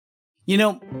You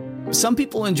know, some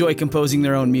people enjoy composing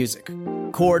their own music,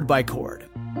 chord by chord,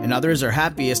 and others are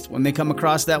happiest when they come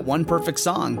across that one perfect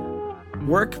song.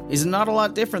 Work is not a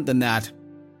lot different than that.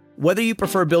 Whether you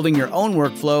prefer building your own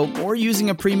workflow or using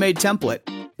a pre-made template,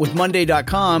 with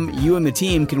Monday.com, you and the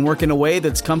team can work in a way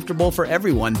that's comfortable for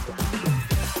everyone.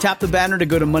 Tap the banner to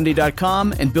go to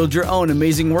Monday.com and build your own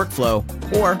amazing workflow,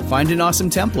 or find an awesome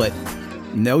template.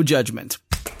 No judgment.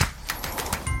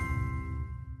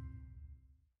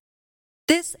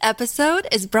 This episode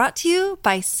is brought to you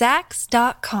by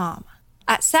Sax.com.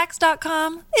 At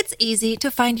Sax.com, it's easy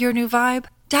to find your new vibe.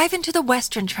 Dive into the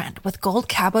Western trend with gold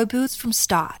cowboy boots from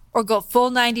Stott, or go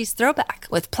full 90s throwback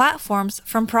with platforms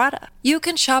from Prada. You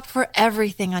can shop for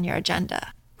everything on your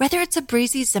agenda, whether it's a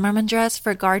breezy Zimmermann dress for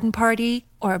a garden party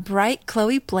or a bright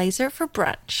Chloe blazer for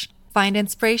brunch. Find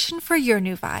inspiration for your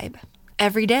new vibe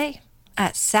every day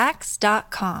at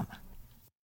Sax.com.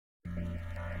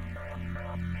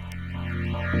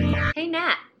 Hey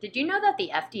Nat, did you know that the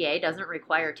FDA doesn't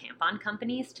require tampon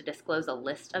companies to disclose a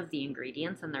list of the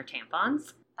ingredients in their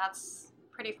tampons? That's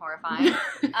pretty horrifying.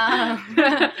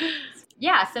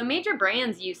 Yeah, so major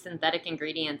brands use synthetic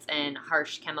ingredients and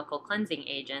harsh chemical cleansing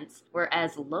agents,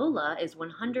 whereas Lola is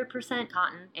 100%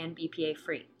 cotton and BPA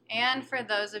free. And for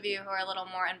those of you who are a little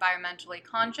more environmentally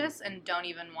conscious and don't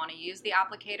even want to use the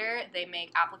applicator, they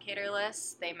make applicator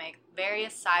lists. They make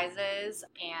various sizes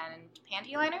and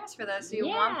panty liners for those who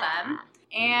want them.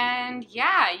 And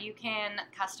yeah, you can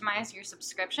customize your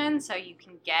subscription so you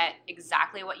can get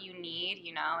exactly what you need,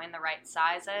 you know, in the right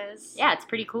sizes. Yeah, it's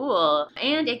pretty cool.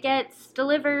 And it gets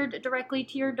delivered directly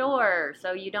to your door,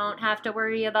 so you don't have to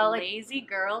worry about lazy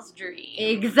girl's dream.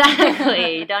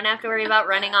 Exactly. You don't have to worry about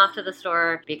running off to the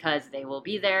store because they will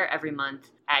be there every month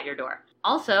at your door.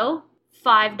 Also,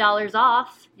 $5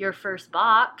 off your first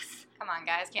box. Come on,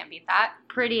 guys. Can't beat that.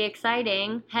 Pretty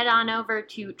exciting. Head on over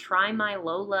to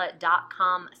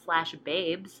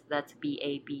trymylola.com/babes. That's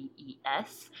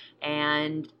BABES.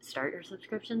 And start your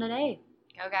subscription today.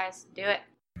 Go, guys. Do it.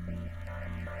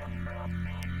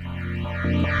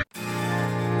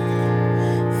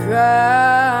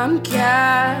 From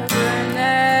Cabernet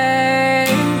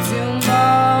to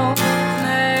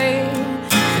Monet,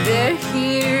 they're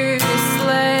here to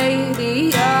slay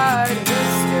the art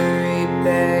history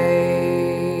babes.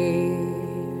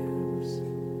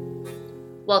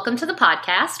 Welcome to the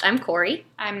podcast. I'm Corey.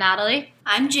 I'm Natalie.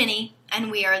 I'm Ginny, and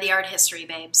we are the Art History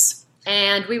Babes.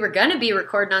 And we were going to be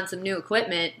recording on some new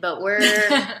equipment, but we're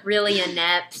really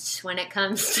inept when it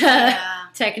comes to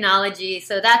technology,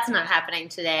 so that's not happening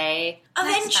today.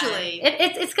 Eventually.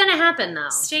 It's going to happen, though.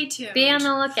 Stay tuned. Be on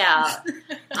the lookout.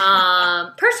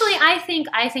 Personally, I think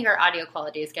our audio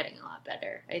quality is getting a lot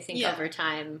better. I think over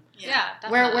time,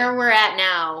 where we're at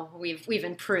now, we've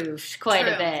improved quite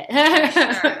a bit.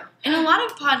 True. And a lot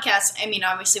of podcasts, I mean,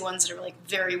 obviously ones that are like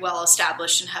very well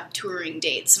established and have touring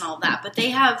dates and all that, but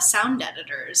they have sound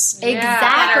editors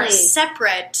that are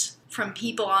separate from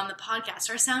people on the podcast.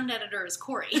 Our sound editor is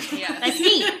Corey. Yeah. That's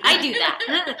me. I do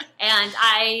that. And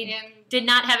I did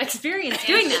not have experience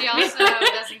doing that. She also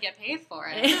doesn't get paid for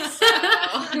it. So.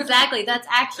 Exactly. That's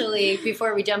actually,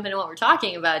 before we jump into what we're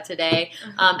talking about today,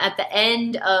 at the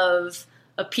end of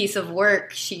a piece of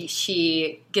work,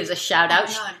 she gives a shout out.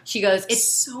 She goes, "It's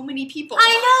so many people."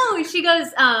 I know. She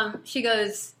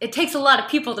goes, "It takes a lot of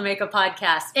people to make a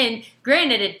podcast." And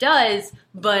granted, it does,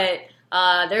 but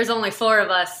there's only 4 of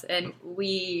us, and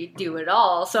we do it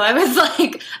all. So I was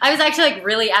actually like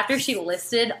really, after she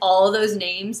listed all those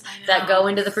names that go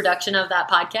into the production of that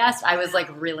podcast, I was like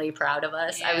really proud of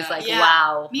us. I was like,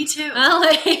 wow. Me too.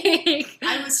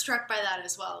 I was struck by that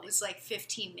as well. It was like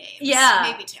 15 names. Yeah.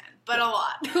 Maybe 10. But a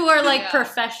lot. Who are like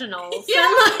professionals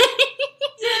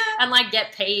and like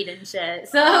get paid and shit.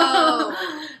 So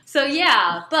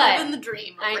yeah, but living the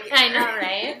dream. I know,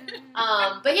 right?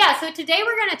 But yeah, so today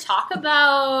we're going to talk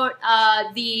about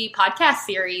the podcast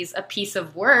series, A Piece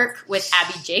of Work with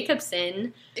Abby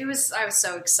Jacobson. I was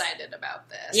so excited about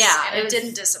this. Yeah, and it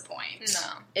didn't disappoint.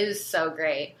 No, it was so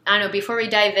great. I don't know. Before we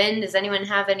dive in, does anyone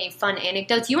have any fun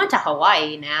anecdotes? You went to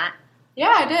Hawaii, Nat.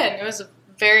 Yeah, I did. It was a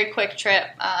very quick trip.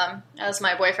 As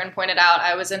my boyfriend pointed out,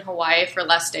 I was in Hawaii for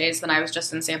less days than I was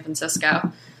just in San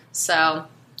Francisco. So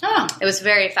it was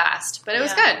very fast, but it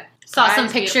was good. Saw some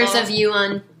pictures of you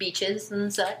on beaches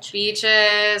and such.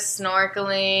 Beaches,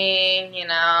 snorkeling, you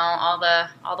know, all the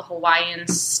Hawaiian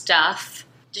stuff.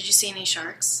 Did you see any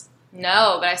sharks?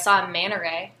 No, but I saw a manta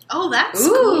ray. Oh, that's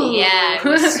cool. Yeah, it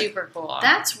was super cool.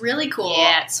 That's really cool.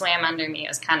 Yeah, it swam under me. It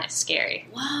was kind of scary.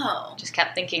 Wow. Just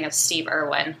kept thinking of Steve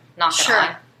Irwin. Not gonna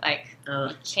lie. Like,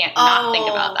 you can't not think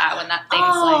about that when that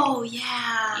thing's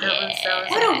yeah.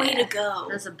 What a way to go.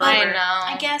 That's a bummer. I know.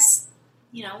 I guess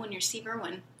when you're Steve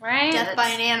Irwin. Right? Death by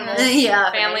an animal.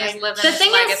 Yeah. Families live in The his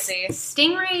thing legacy. is,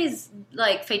 stingrays,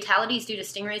 like, fatalities due to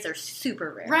stingrays are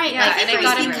super rare. Right. Yeah, I think and it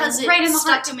got was him because it right in the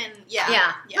stuck heart. him in.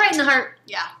 Yeah. Right in the heart.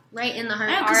 Yeah. Right in the heart.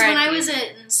 I know, because when I R.I.P. was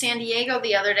in San Diego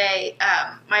the other day,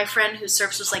 my friend who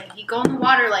surfs was like, if you go in the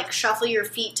water, like, shuffle your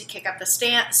feet to kick up the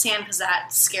sand because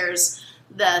that scares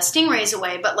the stingrays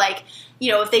away. But, like,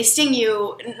 if they sting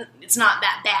you, it's not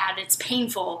that bad. It's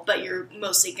painful, but you're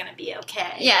mostly going to be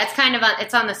okay. Yeah, it's kind of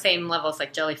it's on the same level as,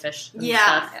 like, jellyfish and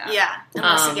Yeah, stuff. yeah.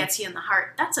 Unless it gets you in the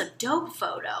heart. That's a dope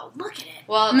photo. Look at it.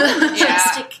 Well,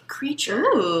 Majestic creature.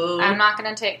 Ooh. I'm not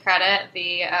going to take credit.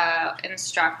 The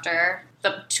instructor,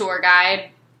 the tour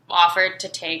guide, offered to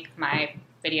take my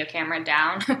video camera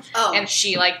down. Oh. And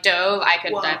she, like, dove. I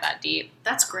couldn't Whoa. dive that deep.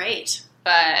 That's great.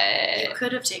 But... You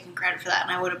could have taken credit for that,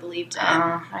 and I would have believed it.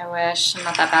 Oh, I wish. I'm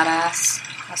not that badass.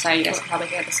 That's how you guys can probably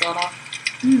hear this a little.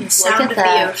 The sound at of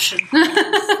that. the ocean.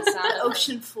 The The sound of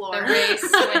ocean floor. the race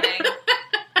swimming.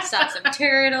 Saw some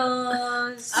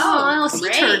turtles. Oh, sea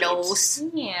great. turtles.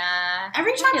 Yeah.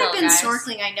 Every time Little I've been guys.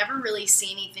 snorkeling, I never really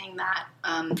see anything that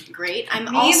great. I'm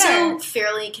Me also either.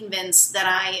 fairly convinced that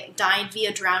I died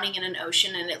via drowning in an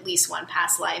ocean in at least one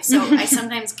past life. So I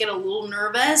sometimes get a little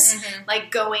nervous,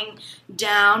 like going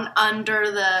down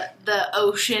under the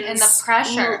ocean. And the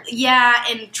pressure. Yeah,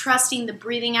 and trusting the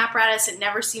breathing apparatus. It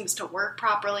never seems to work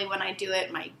properly when I do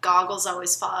it. My goggles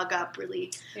always fog up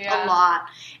really a lot.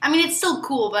 I mean, it's still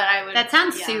cool, but I would... That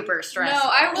sounds yeah. super No, stressful.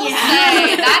 I will Yeah.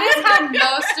 say that is how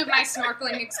most of my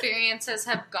snorkeling experiences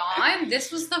have gone.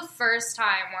 This was the first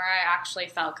time where I actually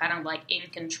felt kind of like in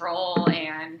control,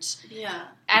 and Yeah.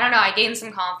 I don't know, I gained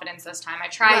some confidence this time. I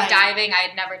tried Right. diving. I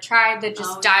had never tried the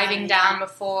just diving down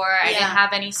before. I didn't Yeah.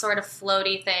 have any sort of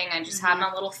floaty thing. I just had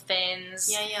my little fins.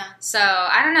 Yeah, yeah. So,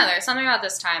 I don't know, there's something about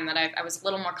this time that I was a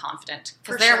little more confident.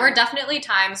 For Because there sure. were definitely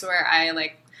times where I,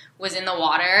 like, was in the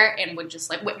water and would just,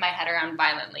 like, whip my head around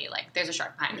violently. Like, there's a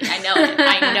shark behind me. I know him.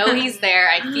 I know he's there.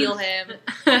 I feel him.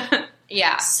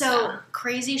 Yeah. So,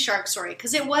 crazy shark story.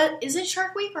 Because is it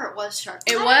Shark Week or it was Shark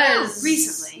Week? It I don't know. was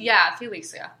recently. Yeah, a few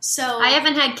weeks ago. So I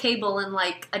haven't had cable in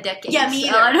like a decade. Yeah, me so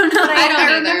either. I don't know. But I don't I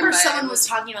either, remember but someone it was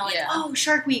talking about like, yeah. oh,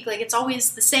 Shark Week, like it's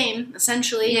always the same,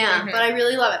 essentially. Yeah. But I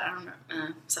really love it. I don't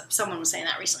know. Someone was saying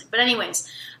that recently. But anyways,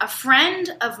 a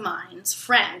friend of mine's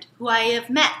friend, who I have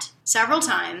met several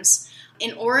times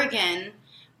in Oregon,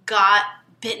 got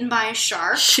bitten by a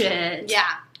shark. Shit. Yeah,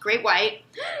 great white.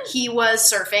 He was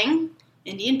surfing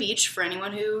Indian Beach, for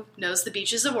anyone who knows the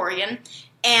beaches of Oregon,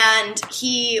 and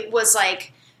he was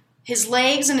like, his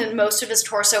legs and most of his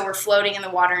torso were floating in the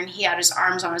water, and he had his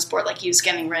arms on his board like he was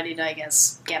getting ready to, I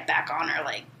guess, get back on or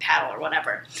like paddle or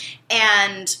whatever.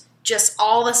 And just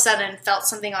all of a sudden felt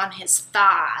something on his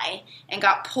thigh and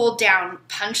got pulled down,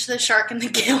 punched the shark in the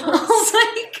gills.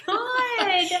 Oh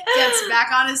my god. Gets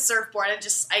back on his surfboard and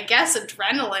just, I guess,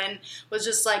 adrenaline was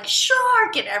just like,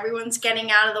 shark! And everyone's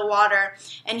getting out of the water.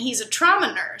 And he's a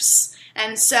trauma nurse.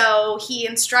 And so he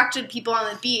instructed people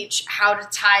on the beach how to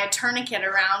tie a tourniquet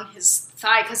around his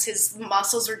thigh because his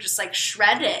muscles were just like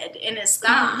shredded in his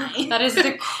thigh. That is the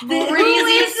Who is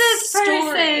craziest this story.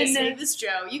 person? His name is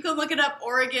Joe. You can look it up.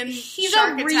 Oregon He's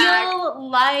shark a attack. real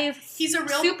life He's a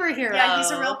real superhero. Yeah, he's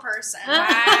a real person.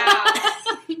 Wow.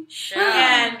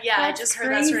 And yeah, I That's just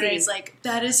heard that story. And crazy. he's like,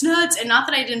 that is nuts. And not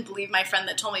that I didn't believe my friend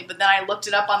that told me, but then I looked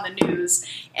it up on the news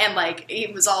and like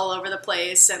it was all over the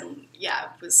place. And yeah,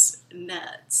 it was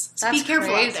nuts. So That's be careful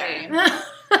crazy. out there.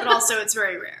 But also, it's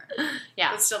very rare.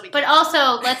 Yeah. But still be But careful.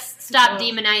 also, let's stop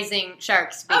demonizing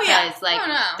sharks Oh, because, yeah. like, Oh,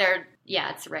 no. they're,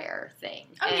 it's a rare thing.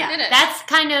 Oh, And yeah. It is. that's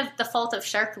kind of the fault of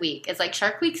Shark Week. It's like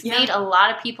Shark Week's Yeah. made a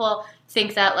lot of people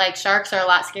think that, like, sharks are a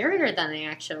lot scarier than they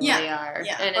actually are.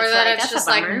 Yeah. And Or it's that like, it's that's just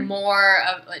a like bummer. more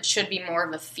of, it should be more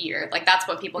of a fear. Like that's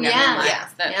what people get in their minds. Yeah.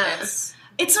 That Yeah.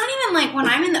 It's not even like when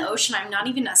I'm in the ocean, I'm not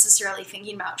even necessarily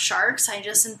thinking about sharks. I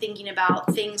just am thinking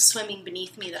about things swimming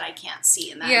beneath me that I can't see.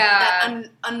 And that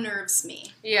unnerves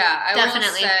me. Yeah, I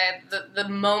Definitely. will say the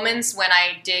moments when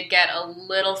I did get a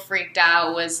little freaked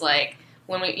out was like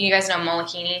when you guys know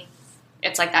Molokini?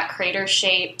 It's like that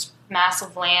crater-shaped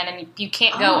massive land, and you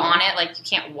can't go on it, like you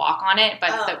can't walk on it,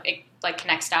 but it like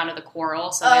connects down to the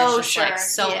coral, so there's just like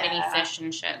so many fish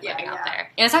and shit living out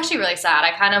there. And it's actually really sad.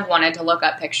 I kind of wanted to look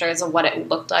up pictures of what it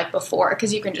looked like before,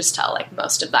 because you can just tell like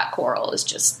most of that coral is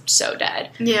just so dead.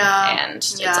 Yeah. And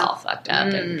it's all fucked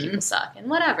up and people suck and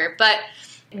whatever. But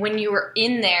when you were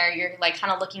in there, you're like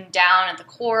kind of looking down at the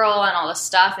coral and all this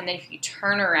stuff, and then if you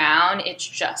turn around, it's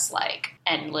just like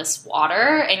endless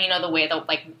water, and you know the way the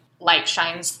like light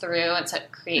shines through, and so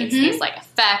it creates these like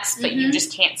effects, but you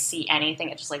just can't see anything.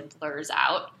 It just like blurs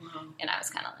out, and I was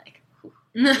kind of like,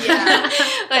 Yeah.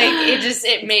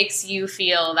 It makes you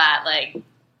feel that, like,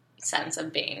 sense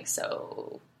of being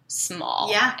so small.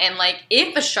 Yeah. And, like,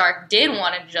 if a shark did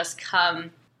want to just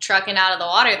come trucking out of the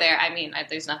water there, I mean,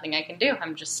 there's nothing I can do.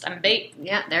 I'm bait.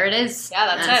 Yeah, there it is. Yeah,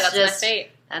 that's it. That's my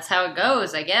fate. That's how it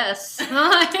goes, I guess. So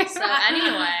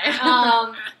anyway.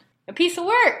 A piece of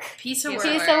work. Piece of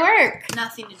work.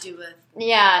 Nothing to do with.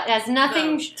 Yeah, it has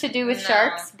nothing to do with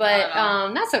sharks, but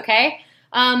that's okay.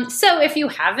 So if you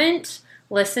haven't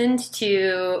listened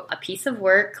to A Piece of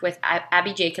Work with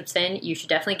Abby Jacobson, you should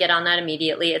definitely get on that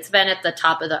immediately. It's been at the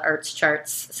top of the arts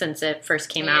charts since it first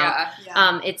came out.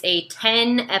 Yeah. It's a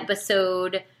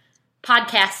 10-episode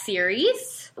podcast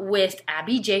series with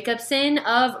Abby Jacobson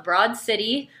of Broad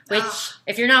City, which,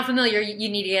 if you're not familiar, you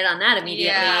need to get on that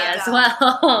immediately as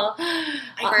well. I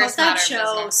quote that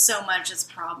show so much, it's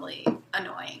probably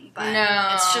annoying, but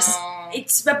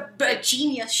it's a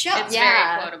genius show. It's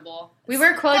very quotable. We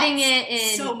were quoting it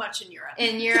in so much in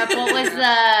Europe. What was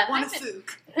the one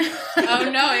Fook? Oh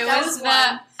no, it was the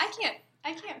one.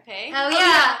 I can't pay. Oh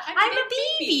yeah, I'm a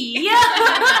baby. Yeah.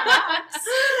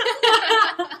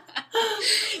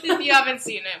 If you haven't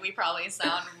seen it, we probably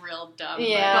sound real dumb.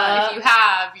 Yeah. But if you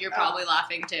have, you're probably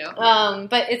laughing too.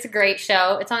 But it's a great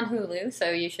show. It's on Hulu, so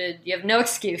you have no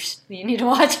excuse. You need to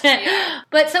watch it. Yeah.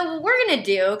 But so what we're going to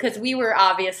do, because we were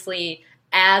obviously,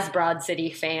 as Broad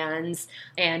City fans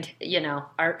and,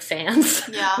 art fans,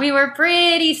 we were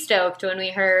pretty stoked when we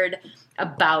heard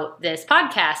about this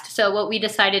podcast. So what we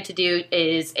decided to do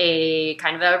is a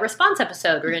kind of a response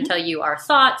episode. We're going to tell you our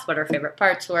thoughts, what our favorite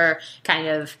parts were, kind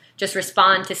of just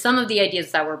respond to some of the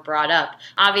ideas that were brought up.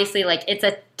 Obviously, like, it's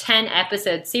a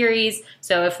 10-episode series,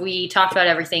 so if we talked about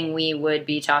everything, we would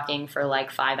be talking for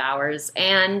like 5 hours.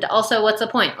 And also, what's the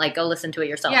point? Like, go listen to it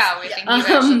yourself. Yeah, we think you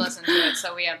guys should listen to it,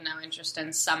 so we have no interest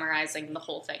in summarizing the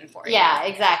whole thing for you. Yeah,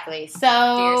 exactly. So,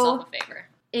 do yourself a favor.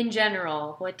 In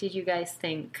general, what did you guys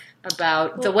think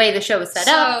about the way the show was set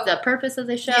up, the purpose of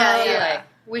the show? Yeah.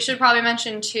 We should probably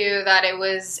mention, too, that it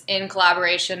was in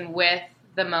collaboration with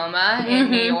the MoMA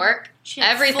in New York.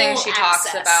 Everything she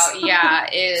talks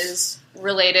about, is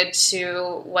related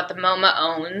to what the MoMA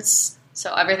owns.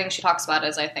 So everything she talks about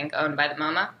is, I think, owned by the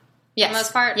MoMA. Yes. For the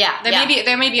most part. Yeah.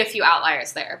 There may be a few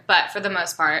outliers there, but for the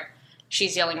most part,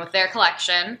 she's dealing with their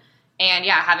collection. And,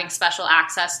 having special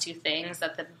access to things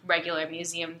that the regular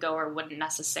museum goer wouldn't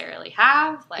necessarily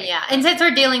have. And since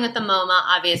we're dealing with the MoMA,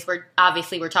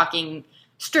 obviously we're talking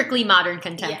strictly modern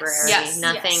contemporary. Yes.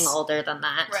 Nothing older than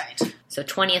that. Right. So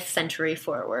 20th century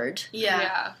forward.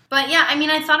 Yeah. But,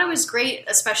 I thought it was great,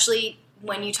 especially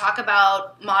when you talk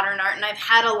about modern art. And I've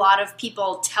had a lot of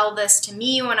people tell this to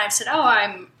me when I've said,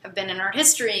 I've been in art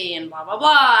history and blah, blah,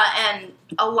 blah. And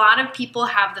a lot of people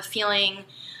have the feeling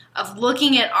of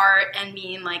looking at art and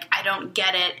being like, I don't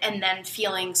get it, and then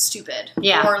feeling stupid.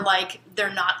 Yeah. Or like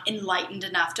they're not enlightened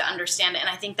enough to understand it. And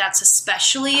I think that's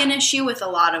especially an issue with a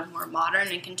lot of more modern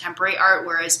and contemporary art,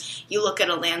 whereas you look at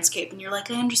a landscape and you're like,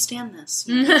 I understand this.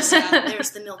 There's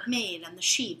the milkmaid and the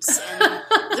sheeps and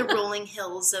the rolling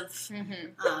hills of...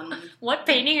 what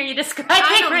painting are you describing?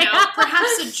 I don't know.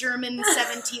 Perhaps a German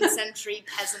 17th century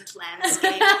peasant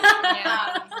landscape.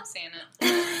 I'm seeing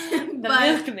it. The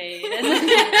milkmaid.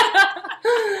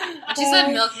 When she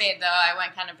said milkmaid, though, I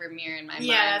went kind of Vermeer in my mind.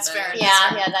 Yeah, that's fair.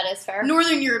 Yeah, that is fair.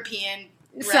 Northern European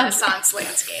Renaissance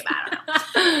landscape. I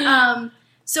don't know.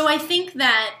 So I think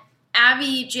that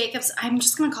Abby Jacobs, I'm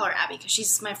just going to call her Abby because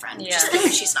she's my friend. Yeah. Just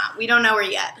because she's not. We don't know her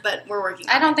yet, but we're working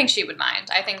on it. I don't think she would mind.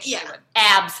 I think she would.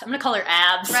 Abs. I'm going to call her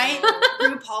Abs. Right?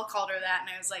 RuPaul called her that,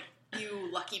 and I was like, you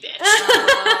lucky bitch.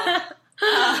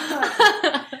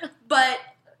 But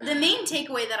the main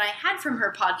takeaway that I had from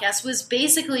her podcast was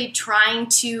basically trying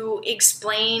to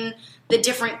explain the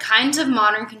different kinds of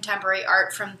modern contemporary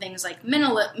art, from things like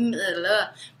minimalism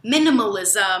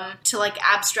to like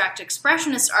abstract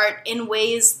expressionist art, in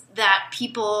ways that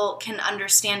people can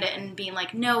understand it and being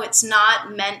like, no, it's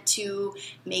not meant to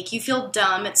make you feel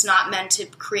dumb. It's not meant to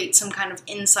create some kind of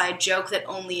inside joke that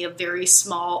only a very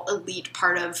small elite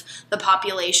part of the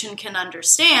population can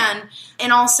understand.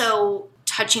 And also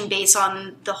touching base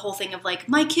on the whole thing of like,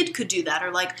 my kid could do that,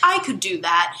 or like, I could do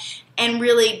that, and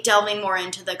really delving more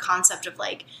into the concept of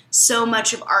like, so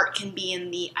much of art can be in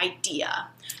the idea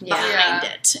behind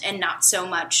it, and not so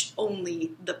much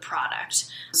only the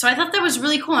product. So I thought that was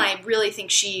really cool, and I really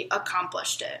think she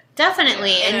accomplished it.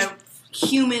 Definitely. In a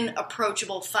human,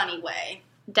 approachable, funny way.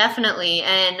 Definitely.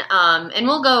 And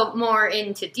we'll go more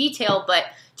into detail, but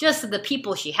just the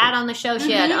people she had on the show.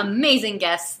 She had amazing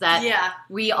guests that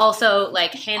we also,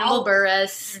 like Hannibal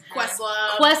Buress.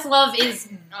 Questlove. Questlove is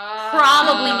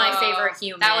probably my favorite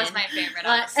human. That was my favorite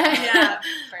episode.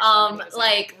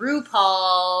 Like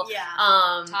RuPaul.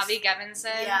 Yeah. Tavi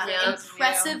Gevinson. Yeah.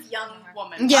 Impressive young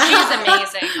woman. Yeah. She's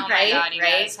amazing. Oh my Right, god, you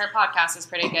guys. Her podcast is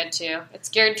pretty good too. It's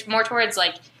geared more towards,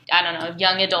 like, I don't know,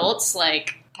 young adults,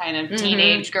 like kind of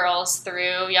teenage girls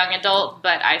through young adult,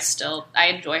 but I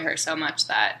enjoy her so much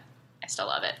that I still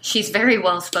love it. She's very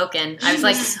well spoken. I was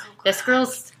like, this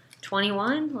girl's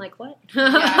 21? Like, what?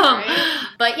 Right?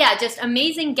 But yeah, just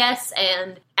amazing guests,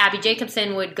 and Abby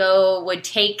Jacobson would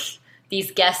take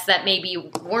these guests that maybe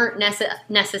weren't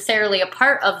necessarily a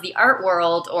part of the art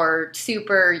world or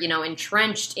super,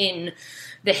 entrenched in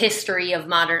the history of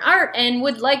modern art, and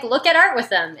would like look at art with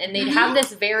them, and they'd have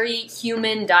this very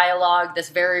human dialogue, this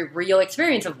very real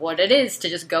experience of what it is to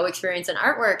just go experience an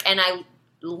artwork. And I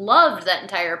loved that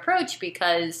entire approach,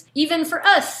 because even for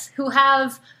us who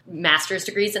have master's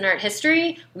degrees in art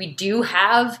history, we do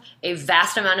have a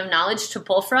vast amount of knowledge to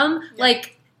pull from.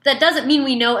 Like, that doesn't mean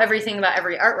we know everything about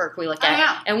every artwork we look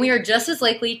at. And we are just as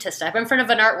likely to step in front of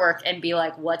an artwork and be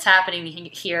like, what's happening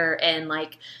here? And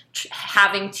like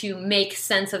having to make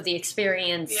sense of the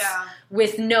experience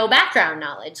with no background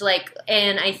knowledge. Like,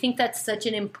 and I think that's such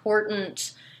an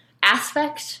important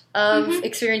aspect of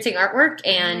experiencing artwork,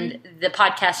 and the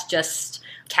podcast just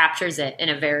captures it in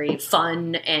a very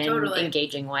fun and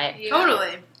engaging way. Yeah.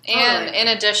 Totally. And in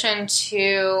addition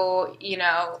to,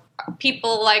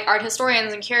 people like art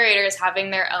historians and curators having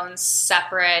their own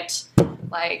separate,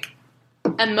 like,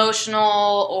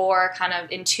 emotional or kind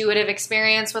of intuitive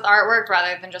experience with artwork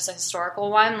rather than just a historical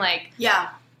one, like... Yeah.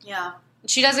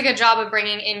 She does a good job of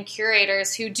bringing in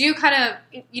curators who do kind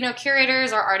of,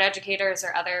 curators or art educators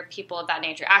or other people of that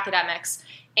nature, academics,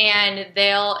 and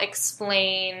they'll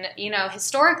explain,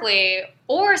 historically,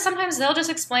 or sometimes they'll just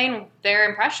explain their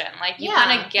impression. Like, you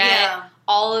kind of get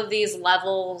all of these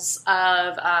levels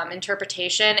of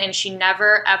interpretation, and she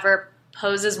never, ever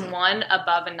poses one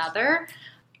above another.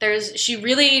 She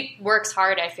really works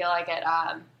hard, I feel like, at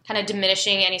kind of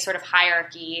diminishing any sort of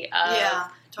hierarchy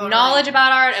of knowledge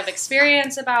about art, of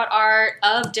experience about art,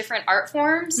 of different art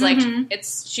forms. Like,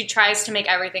 she tries to make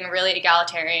everything really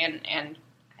egalitarian, and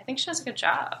I think she does a good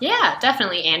job. Yeah,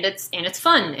 definitely. And it's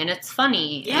fun, and it's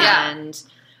funny. Yeah. And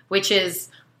which is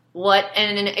what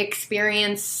an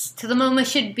experience to the MoMA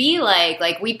should be like.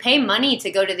 Like, we pay money to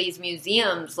go to these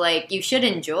museums. Like, you should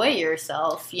enjoy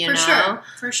yourself, you know?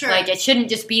 For sure. Like, it shouldn't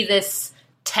just be this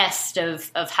test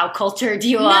of how cultured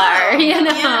you are, you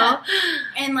know? Yeah.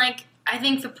 And, like, I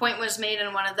think the point was made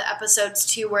in one of the episodes,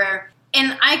 too, where...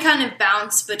 And I kind of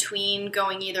bounce between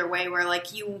going either way, where,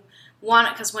 like, you want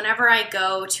it... Because whenever I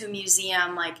go to a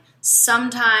museum, like...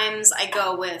 Sometimes I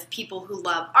go with people who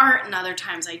love art, and other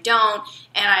times I don't,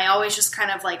 and I always just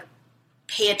kind of, like,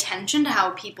 pay attention to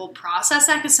how people process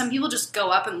that, because some people just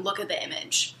go up and look at the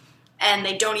image, and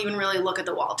they don't even really look at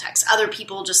the wall text. Other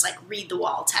people just, like, read the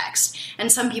wall text,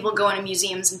 and some people go into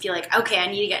museums and feel like, okay, I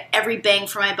need to get every bang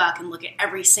for my buck and look at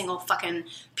every single fucking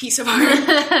piece of art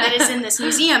that is in this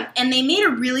museum. And they made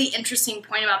a really interesting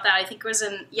point about that. I think it was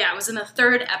in the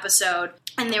third episode,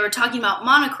 and they were talking about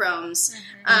monochromes.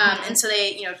 And so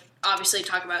they, obviously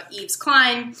talk about Yves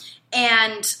Klein.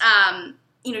 And,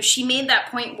 she made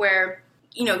that point where,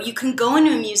 you can go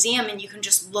into a museum and you can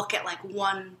just look at, like,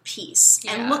 one piece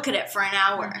and look at it for an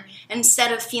hour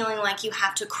instead of feeling like you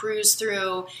have to cruise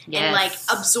through and, like,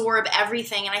 absorb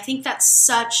everything. And I think that's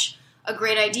such a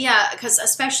great idea, because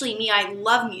especially me, I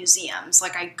love museums.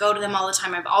 Like, I go to them all the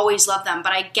time. I've always loved them,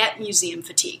 but I get museum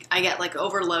fatigue. I get, like,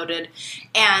 overloaded.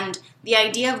 And the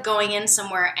idea of going in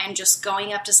somewhere and just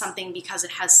going up to something because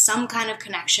it has some kind of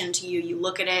connection to you, you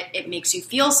look at it, it makes you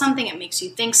feel something, it makes you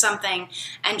think something,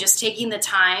 and just taking the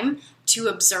time to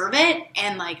observe it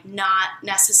and, like, not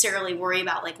necessarily worry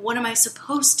about, like, what am I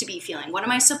supposed to be feeling? What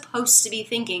am I supposed to be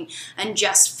thinking? And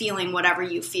just feeling whatever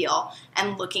you feel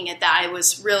and looking at that. I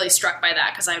was really struck by that,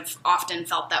 because I've often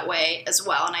felt that way as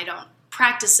well, and I don't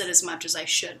practice it as much as I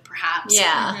should, perhaps.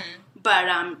 Yeah. But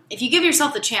if you give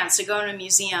yourself the chance to go in a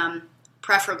museum,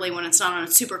 preferably when it's not on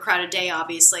a super crowded day,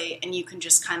 obviously, and you can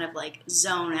just kind of, like,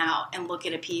 zone out and look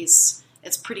at a piece,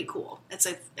 it's pretty cool. It's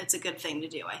a good thing to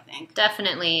do, I think.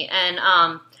 Definitely.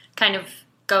 And kind of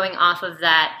going off of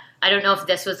that, I don't know if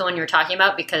this was the one you were talking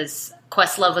about, because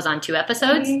Questlove was on 2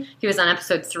 episodes. He was on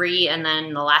episode 3 and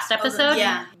then the last episode,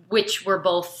 which were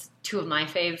both 2 of my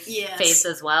faves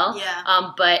as well.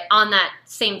 Yeah. But on that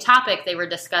same topic, they were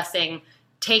discussing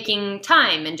taking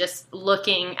time and just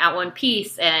looking at one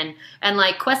piece, and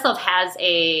like Questlove has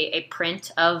a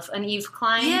print of an Yves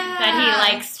Klein that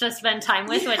he likes to spend time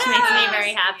with, which makes me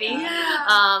very happy.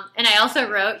 And I also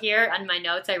wrote here on my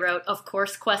notes, I wrote, of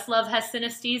course Questlove has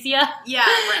synesthesia.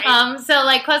 So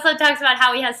like Questlove talks about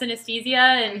how he has synesthesia,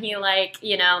 and he like,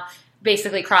 you know,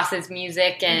 basically crosses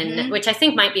music and which I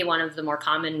think might be one of the more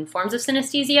common forms of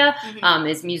synesthesia,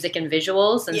 is music and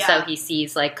visuals. And so he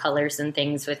sees like colors and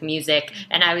things with music.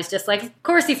 And I was just like, of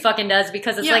course he fucking does,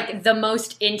 because it's like the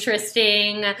most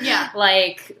interesting,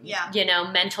 like, you know,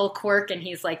 mental quirk, and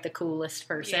he's like the coolest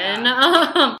person.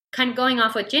 Kind of going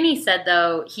off what Ginny said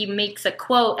though, he makes a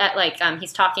quote at like,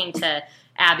 he's talking to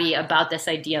Abby about this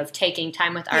idea of taking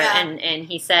time with art, and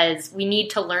he says, we need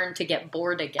to learn to get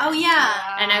bored again.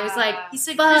 And I was like, he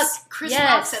said Chris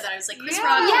Rock said that. I was like, Chris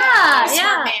Rock,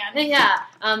 smart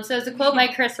man. So it's a quote by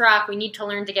Chris Rock, we need to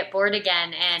learn to get bored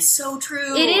again. And so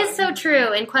true. It is so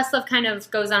true. And Questlove kind of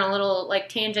goes on a little like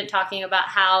tangent talking about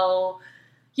how,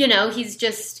 you know, he's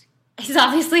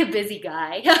obviously a busy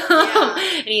guy.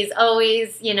 And he's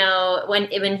always, you know,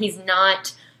 when he's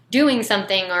not doing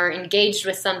something or engaged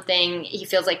with something, he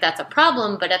feels like that's a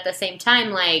problem. But at the same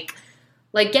time, like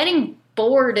getting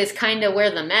bored is kind of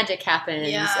where the magic happens.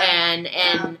 And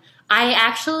I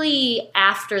actually,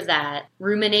 after that,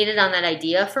 ruminated on that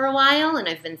idea for a while, and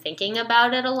I've been thinking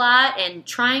about it a lot and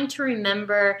trying to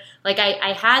remember, like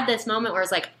I had this moment where I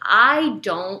was like, I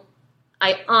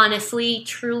honestly,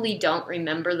 truly don't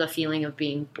remember the feeling of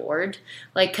being bored.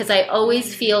 Like, because I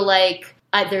always feel like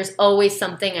there's always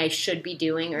something I should be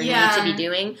doing or need to be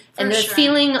doing. And the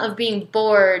feeling of being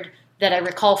bored that I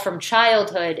recall from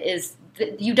childhood is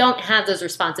that you don't have those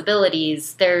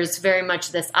responsibilities. There's very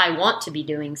much this I want to be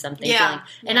doing something feeling.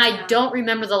 And I don't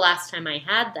remember the last time I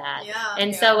had that.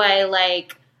 So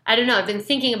I don't know, I've been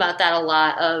thinking about that a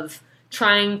lot, of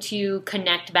trying to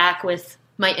connect back with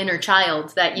my inner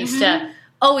child that used to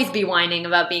always be whining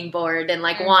about being bored and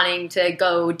like wanting to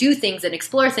go do things and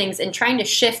explore things, and trying to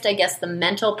shift, I guess, the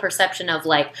mental perception of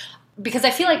like, because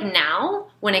I feel like now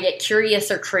when I get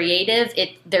curious or creative,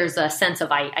 there's a sense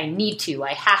of I need to,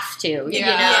 I have to, you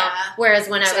know? Whereas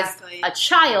when I was a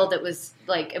child, it was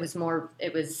like, it was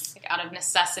like out of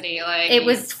necessity. Like, it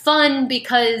was fun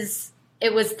because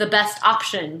it was the best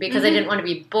option, because I didn't want to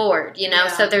be bored, you know?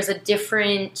 So there's a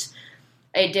different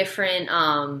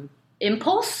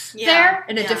impulse there,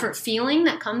 and a different feeling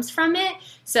that comes from it.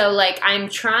 So like I'm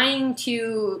trying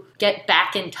to get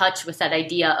back in touch with that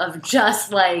idea of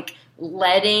just like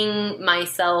letting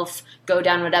myself go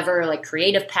down whatever like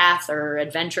creative path or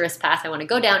adventurous path I want to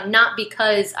go down, not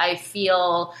because I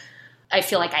feel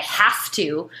like I have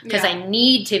to, because I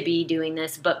need to be doing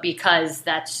this, but because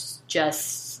that's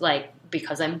just like,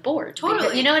 because I'm bored.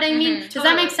 Totally. You know what I mean? Does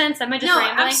that make sense? Am I just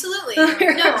rambling? Absolutely.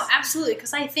 No, absolutely.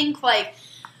 Because I think like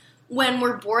when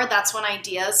we're bored, that's when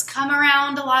ideas come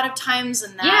around a lot of times,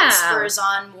 and that spurs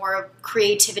on more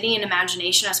creativity and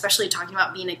imagination, especially talking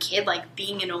about being a kid, like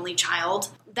being an only child.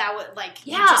 That would like,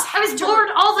 I was bored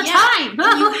all the time.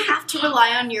 You have to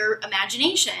rely on your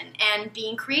imagination and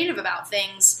being creative about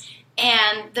things.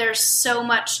 And there's so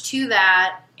much to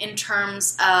that in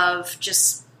terms of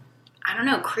just, I don't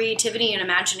know, creativity and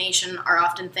imagination are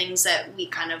often things that we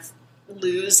kind of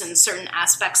lose in certain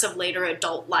aspects of later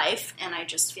adult life, and I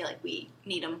just feel like we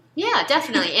need them. Yeah,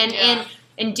 definitely.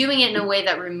 And doing it in a way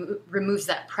that removes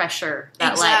that pressure,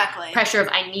 that like pressure of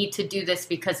I need to do this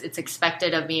because it's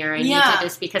expected of me, or I need to do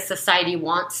this because society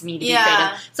wants me to be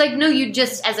creative. It's like, no, you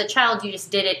just, as a child, you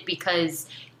just did it because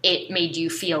it made you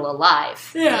feel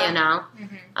alive, you know?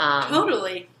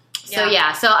 Totally. So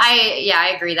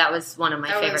I agree. That was one of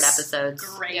my favorite episodes.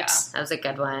 Great. Yeah. That was a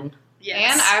good one.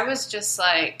 Yes. And I was just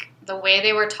like, the way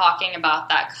they were talking about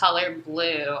that color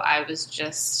blue, I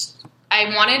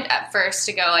wanted at first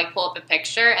to go like pull up a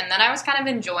picture, and then I was kind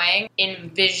of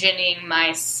envisioning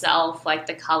myself like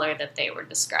the color that they were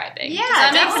describing.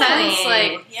 Yeah, does that make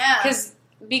sense? Yeah.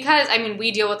 Because I mean,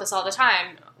 we deal with this all the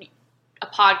time. A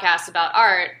podcast about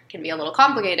art can be a little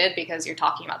complicated because you're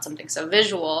talking about something so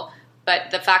visual.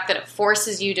 But the fact that it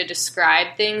forces you to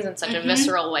describe things in such a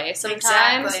visceral way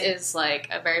sometimes is like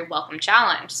a very welcome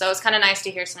challenge. So it's kind of nice to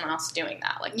hear someone else doing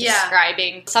that, like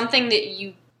describing something that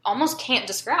you almost can't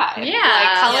describe. Yeah.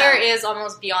 Like color is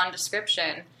almost beyond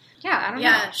description. Yeah, I don't know.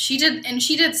 Yeah, she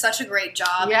did such a great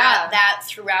job at that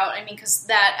throughout. I mean, because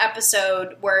that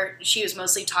episode where she was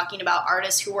mostly talking about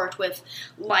artists who worked with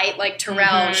light, like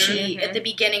Terrell, she at the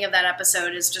beginning of that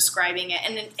episode is describing it,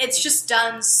 and it's just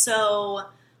done so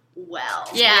well.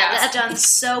 Yeah, it's done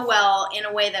so well in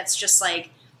a way that's just like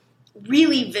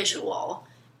really visual.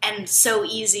 and so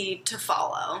easy to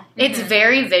follow. It's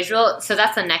very visual. So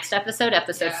that's the next episode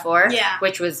 4,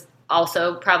 which was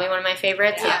also probably one of my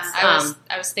favorites. I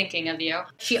was thinking of you.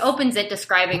 She opens it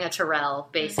describing a Tyrell,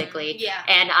 basically. Yeah.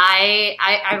 And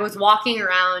I was walking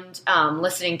around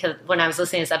when I was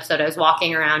listening to this episode, I was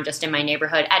walking around just in my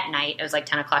neighborhood at night. It was like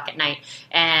 10 o'clock at night.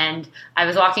 And I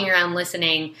was walking around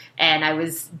listening, and I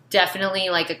was definitely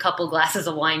like a couple glasses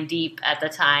of wine deep at the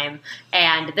time.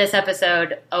 And this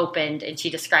episode opened, and she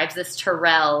describes this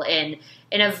Tyrell in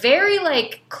a very,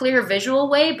 like, clear visual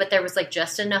way, but there was, like,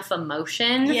 just enough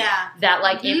emotion that,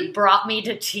 like, it brought me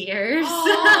to tears. And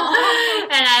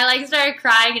I, like, started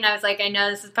crying, and I was like, I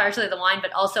know this is partially the wine,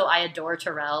 but also I adore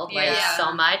Tyrell, like,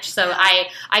 so much. So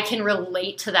I can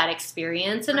relate to that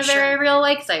experience in a very real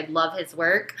way, because I love his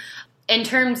work. In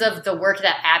terms of the work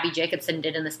that Abbi Jacobson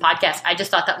did in this podcast, I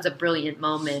just thought that was a brilliant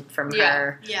moment from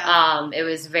her. Yeah. It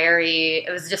was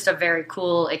just a very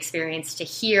cool experience to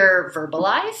hear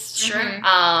verbalized. Sure.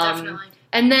 Definitely.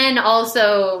 And then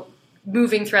also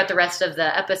moving throughout the rest of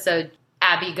the episode,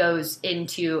 Abbi goes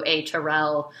into a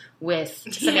Tyrell with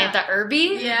Samantha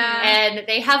Irby. Yeah. And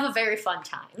they have a very fun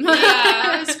time. Yeah,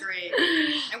 that was great.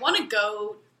 I want to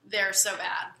go there so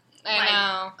bad. I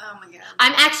know. Oh my god.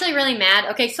 I'm actually really mad.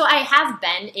 Okay, so I have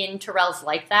been in Tyrells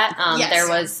like that.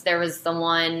 There was the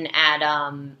one at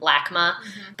LACMA,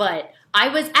 but I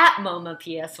was at MoMA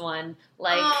PS1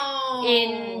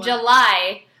 in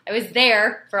July. I was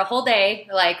there for a whole day,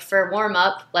 like for warm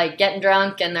up, like getting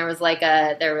drunk, and there was like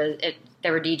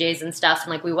there were DJs and stuff,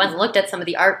 and like we went and looked at some of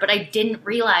the art, but I didn't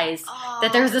realize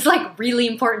that there was this like really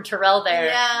important Tyrell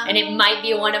there, and it might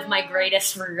be one of my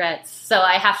greatest regrets. So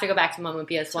I have to go back to MoMA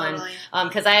PS1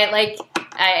 because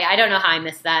I don't know how I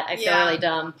missed that. I feel really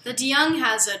dumb. The DeYoung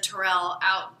has a Tyrell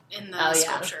out in the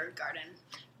sculpture garden.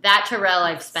 That Tyrell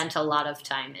I've spent a lot of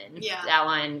time in. Yeah. That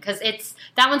one, because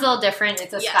that one's a little different.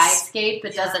 It's a skyscape.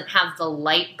 It doesn't have the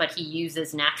light, but he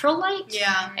uses natural light.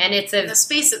 Yeah. And the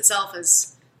space itself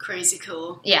is crazy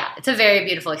cool. Yeah, it's a very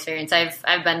beautiful experience.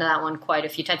 I've been to that one quite a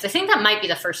few times. I think that might be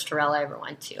the first Tyrell I ever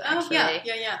went to, actually. Oh,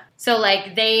 yeah. So,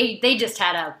 like, they just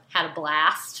had a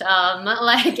blast,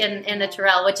 like, in the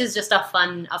Tyrell, which is just a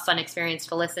fun experience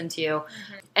to listen to.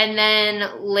 Mm-hmm. And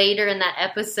then later in that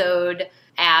episode,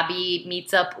 Abbi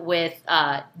meets up with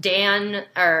Flavian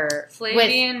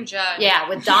Judd. Yeah,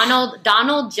 with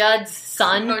Donald Judd's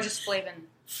son. Oh, just Flavin.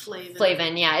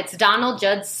 Flavin, yeah. It's Donald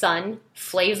Judd's son,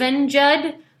 Flavin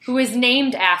Judd, who is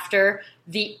named after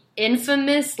the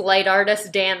infamous light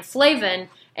artist Dan Flavin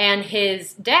and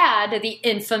his dad, the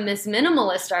infamous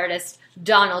minimalist artist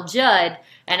Donald Judd.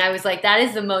 And I was like, that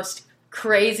is the most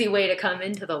crazy way to come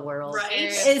into the world. Right.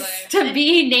 Is to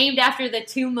be named after the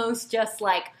two most just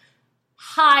like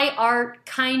high art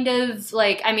kind of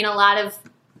like, I mean, a lot of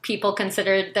people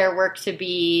consider their work to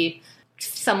be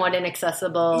somewhat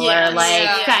inaccessible or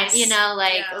like kind of, you know,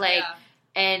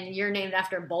 and you're named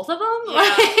after both of them.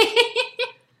 Yeah.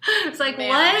 It's like, Man.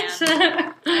 What?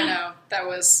 I know, that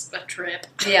was a trip.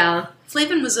 Yeah.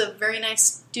 Flavin was a very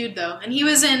nice dude though, and he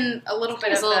was in a little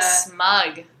bit of a little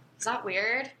smug. Is that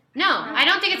weird? No, I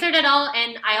don't think it's weird at all,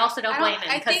 and I also don't blame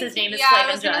him because his name is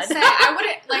Flavin Judd. I was gonna say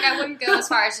I wouldn't go as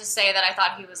far as to say that I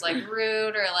thought he was like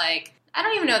rude or like I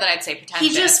don't even know that I'd say pretentious.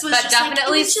 He just was but just definitely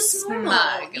like, it was just normal,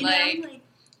 smug. you know? Like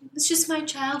it's just my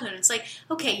childhood. It's like,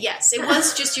 okay, yes, it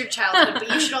was just your childhood,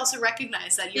 but you should also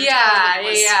recognize that your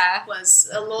childhood was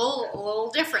a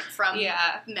little different from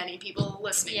many people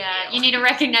listening to you. You need to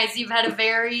recognize you've had a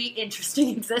very interesting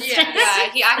existence.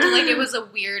 Yeah, he acted like it was a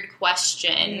weird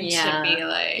question to be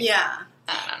like... Yeah.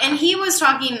 And he was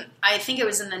talking, I think it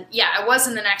was in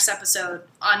the next episode,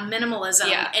 on minimalism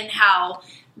and how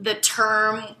the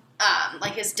term,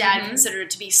 like his dad considered it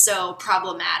to be so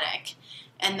problematic.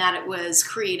 And that it was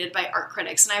created by art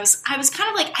critics. And I was kind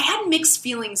of like, I had mixed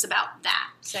feelings about that.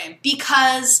 Same.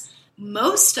 Because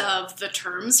most of the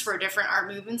terms for different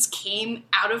art movements came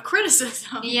out of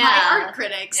criticism by art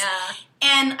critics. Yeah.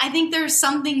 And I think there's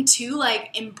something to,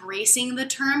 like, embracing the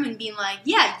term and being like,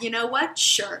 yeah, you know what?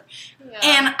 Sure.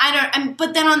 Yeah. And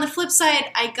but then on the flip side,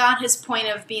 I got his point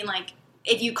of being like,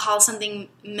 if you call something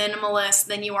minimalist,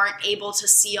 then you aren't able to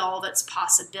see all of its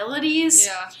possibilities.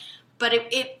 Yeah. But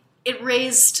it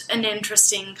raised an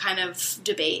interesting kind of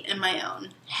debate in my own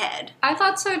head. I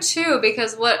thought so too,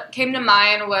 because what came to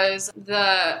mind was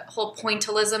the whole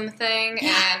pointillism thing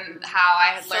and how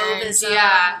I had learned.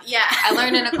 I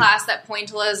learned in a class that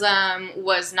pointillism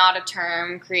was not a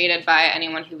term created by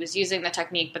anyone who was using the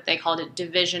technique, but they called it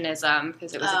divisionism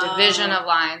because it was a division of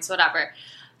lines, whatever.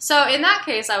 So in that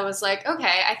case, I was like,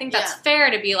 okay, I think that's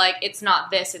fair to be like, it's not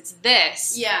this, it's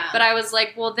this. Yeah. But I was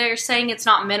like, well, they're saying it's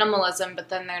not minimalism, but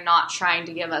then they're not trying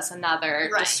to give us another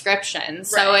description.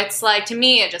 So it's like, to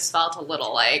me, it just felt a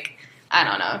little like, I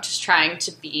don't know, just trying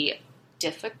to be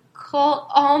difficult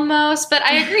almost. But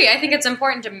I agree. I think it's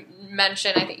important to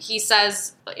mention, I think he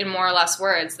says in more or less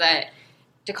words that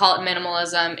to call it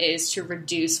minimalism is to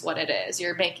reduce what it is.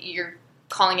 You're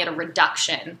calling it a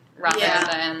reduction rather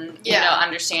than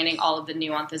understanding all of the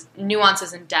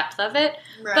nuances and depth of it.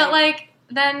 Right. But like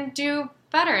then do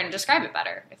better and describe it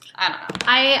better. I don't know.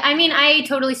 I mean I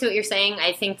totally see what you're saying.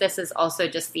 I think this is also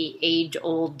just the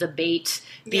age-old debate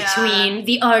between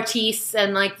the artiste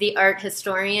and like the art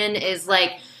historian is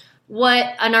like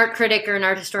what an art critic or an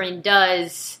art historian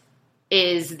does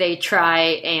is they try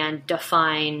and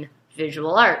define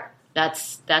visual art.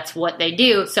 That's what they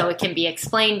do, so it can be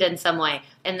explained in some way.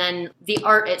 And then the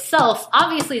art itself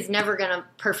obviously is never going to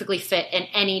perfectly fit in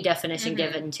any definition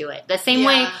given to it. The same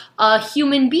way a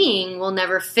human being will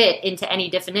never fit into any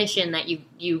definition that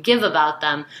you give about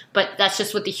them, but that's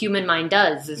just what the human mind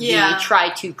does, is we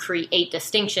try to create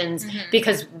distinctions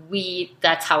because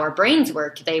that's how our brains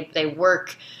work. They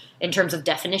work in terms of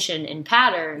definition and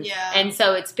pattern. Yeah. And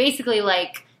so it's basically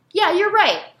like, yeah, you're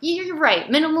right. You're right.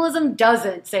 Minimalism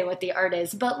doesn't say what the art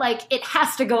is, but like it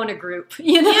has to go in a group,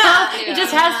 you know? Yeah. It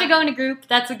just has to go in a group.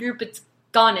 That's a group it's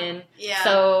gone in. Yeah.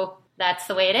 So that's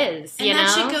the way it is, and that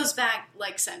shit goes back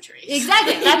like centuries.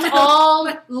 Exactly. That's all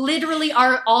literally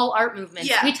all art movements.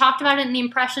 Yeah. We talked about it in the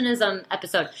Impressionism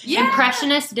episode. Yeah.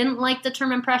 Impressionists didn't like the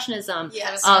term Impressionism.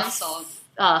 Yes.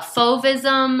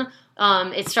 Fauvism.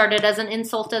 It started as an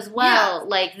insult as well. Yeah.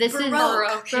 Like this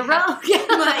Baroque. is Baroque.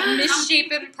 Like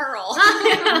misshapen pearl.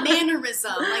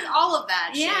 Mannerism, like all of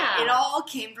that shit. It all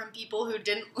came from people who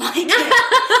didn't like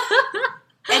it.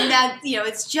 And that,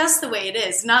 it's just the way it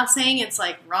is. Not saying it's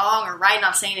like wrong or right,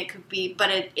 not saying it could be, but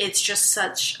it's just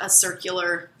such a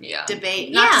circular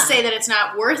debate. Not to say that it's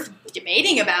not worth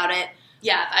debating about it.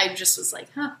 Yeah, I just was like,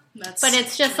 that's... But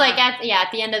it's just like, at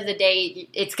the end of the day,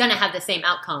 it's going to have the same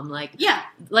outcome.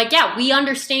 We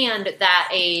understand that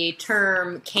a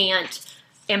term can't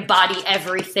embody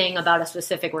everything about a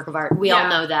specific work of art. We all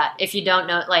know that. If you don't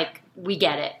know, we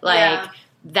get it.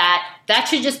 That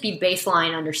should just be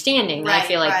baseline understanding, I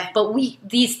feel like. Right. But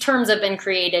these terms have been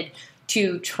created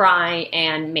to try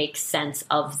and make sense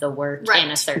of the work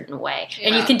in a certain way. Yeah.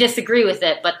 And you can disagree with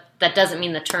it, but that doesn't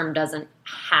mean the term doesn't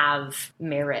have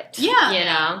merit. Yeah. You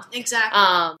know?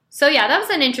 Exactly. So that was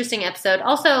an interesting episode.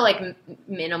 Also,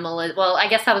 minimalist. Well, I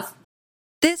guess that was...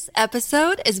 This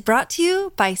episode is brought to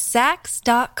you by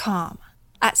Sax.com.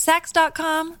 At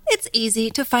Sax.com, it's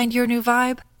easy to find your new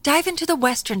vibe. Dive into the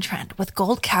Western trend with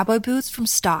gold cowboy boots from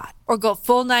Stott, or go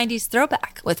full 90s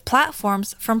throwback with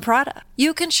platforms from Prada.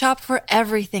 You can shop for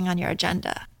everything on your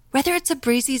agenda, whether it's a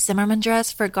breezy Zimmermann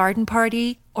dress for a garden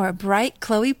party or a bright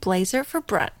Chloe blazer for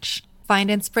brunch.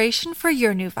 Find inspiration for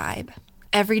your new vibe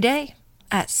every day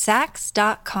at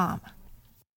Sax.com.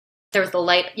 There was the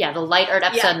light art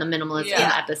episode and the minimalism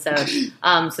episode.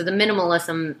 So the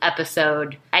minimalism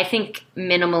episode, I think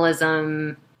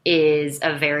minimalism is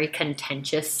a very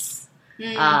contentious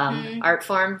art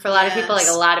form for a lot of people. Like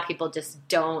a lot of people just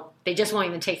won't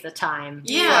even take the time for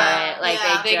it.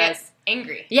 They get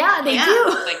angry. Yeah, they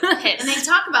do. Pissed. And they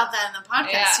talk about that in the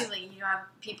podcast too. Like, you have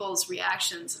people's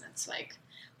reactions and it's like,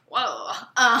 whoa.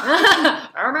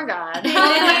 Oh my God.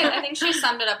 I think she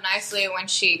summed it up nicely when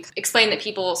she explained that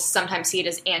people sometimes see it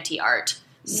as anti-art.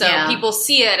 So people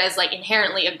see it as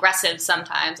inherently aggressive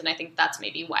sometimes, and I think that's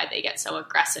maybe why they get so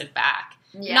aggressive back.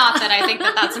 Yeah. Not that I think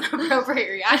that that's an appropriate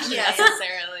reaction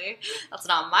necessarily. That's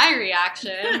not my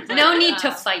reaction. But, no need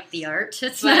to fight the art.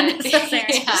 It's not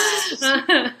necessary.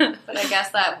 But I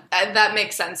guess that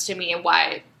makes sense to me, and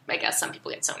why I guess some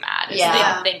people get so mad.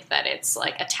 They think that it's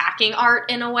attacking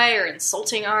art in a way, or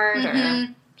insulting art, or...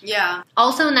 Yeah.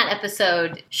 Also in that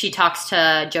episode, she talks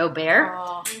to Joe Bear,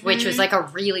 which was a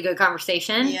really good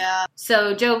conversation. Yeah.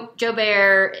 So Joe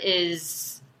Bear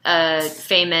is a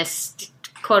famous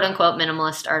quote-unquote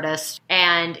minimalist artist,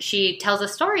 and she tells a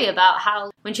story about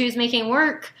how when she was making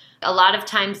work, a lot of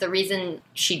times the reason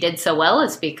she did so well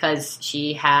is because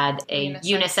she had a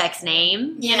unisex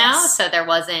name, you know? So there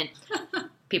wasn't...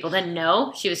 People didn't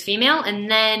know she was female. And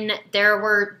then there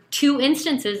were 2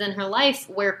 instances in her life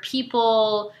where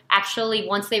people actually,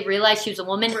 once they realized she was a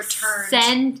woman,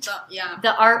 send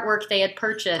the artwork they had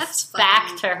purchased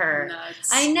back to her. Nuts.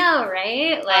 I know,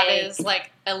 right? That is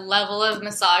a level of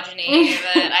misogyny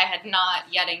that I had not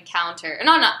yet encountered.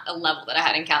 Not a level that I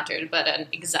had encountered, but an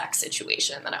exact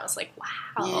situation that I was like,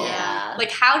 wow. Yeah. Like,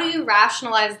 how do you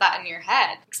rationalize that in your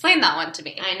head? Explain that one to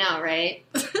me. I know, right?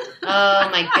 Oh,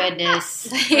 my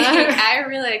goodness.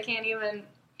 I can't even...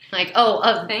 Like,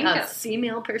 a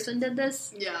female person did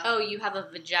this? Yeah. Oh, you have a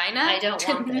vagina? I don't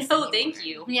want this No, anymore. thank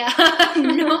you. Yeah.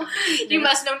 No. You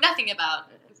must know nothing about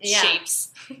shapes.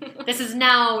 This is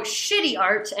now shitty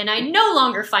art, and I no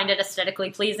longer find it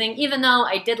aesthetically pleasing, even though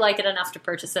I did like it enough to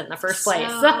purchase it in the first place.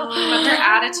 But her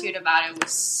attitude about it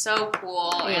was so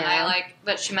cool, and I like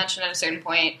that she mentioned at a certain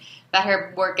point that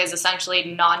her work is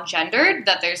essentially non-gendered,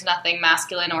 that there's nothing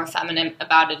masculine or feminine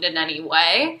about it in any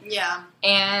way. Yeah.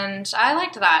 And I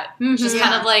liked that. Just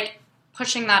kind of like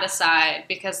pushing that aside,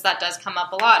 because that does come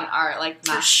up a lot in art, like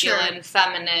masculine,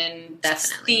 feminine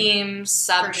themes,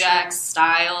 subjects,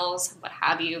 styles, what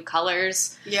have you,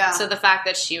 colors. Yeah. So the fact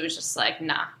that she was just like,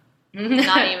 nah,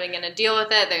 not even going to deal with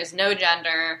it. There's no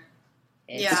gender.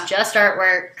 It's just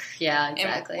artwork. Yeah,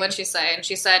 exactly. And what'd she say? And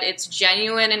she said, it's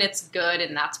genuine and it's good,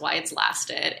 and that's why it's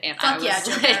lasted. And Fuck I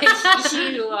was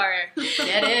like, you are.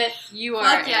 Get it? You are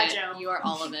Fuck yeah, it. Joe. You are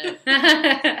all of it.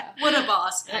 What a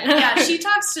boss. Yeah, she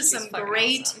talks to some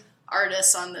great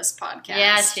artists on this podcast.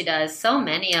 Yeah, she does. So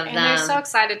many of them. And they're so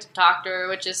excited to talk to her,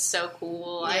 which is so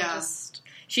cool. Yeah.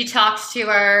 She talks to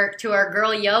our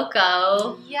girl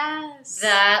Yoko. Yes.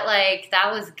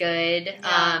 That was good.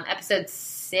 Yeah. Episode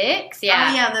 6.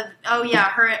 Yeah.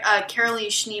 Her Carolee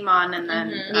Schneemann, and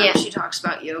then she talks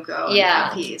about Yoko in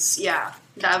that piece. Yeah.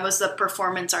 That was the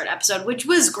performance art episode, which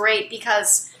was great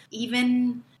because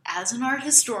even as an art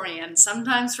historian,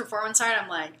 sometimes performance art I'm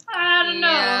like, I don't know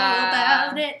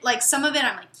about it. Like some of it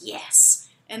I'm like, yes.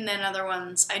 And then other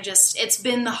ones it's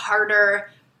been the harder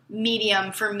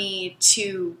medium for me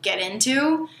to get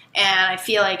into, and I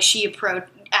feel like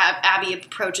Abby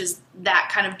approaches that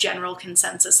kind of general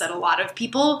consensus that a lot of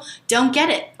people don't get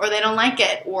it, or they don't like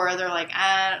it, or they're like,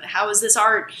 how is this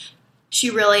art? She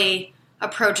really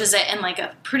approaches it in like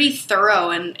a pretty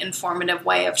thorough and informative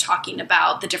way of talking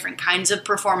about the different kinds of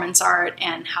performance art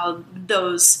and how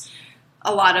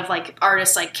a lot of like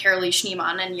artists like Carolee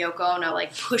Schneemann and Yoko Ono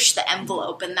like push the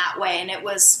envelope in that way, and it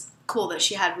was cool that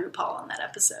she had RuPaul on that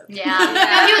episode. Yeah.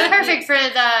 No, he was perfect for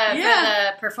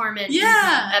the performance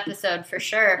episode for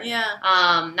sure. Yeah.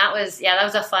 That was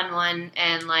a fun one,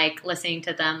 and like listening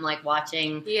to them like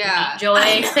watching They Joy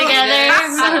did together.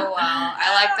 it so well.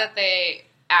 I like that they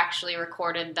actually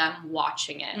recorded them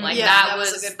watching it. Like that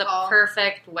was the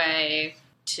perfect way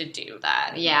to do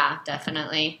that. Yeah,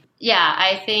 definitely. Yeah,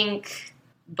 I think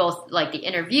both like the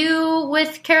interview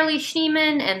with Carolee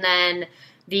Schneemann and then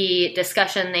the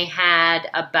discussion they had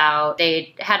about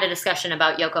a discussion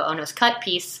about Yoko Ono's cut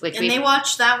piece, they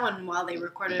watched that one while they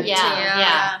recorded it too.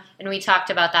 Yeah. And we talked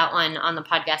about that one on the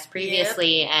podcast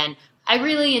previously, and I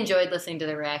really enjoyed listening to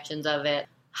the reactions of it.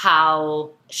 How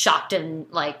shocked and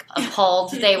like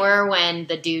appalled they were when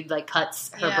the dude like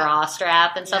cuts her bra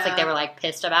strap and stuff. Like they were like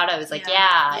pissed about it. I was like,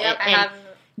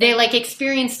 they like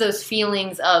experienced those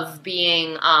feelings of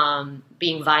being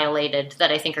violated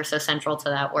that I think are so central to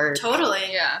that word.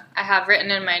 Totally. Yeah. I have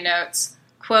written in my notes,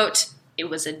 quote, "It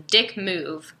was a dick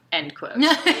move," end quote.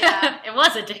 It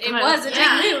was a dick move. It was a dick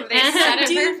move. They said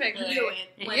it perfectly.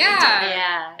 It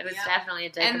was definitely a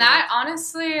dick move. And that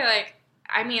honestly, like,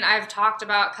 I mean, I've talked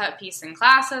about cut piece in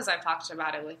classes. I've talked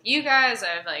about it with you guys.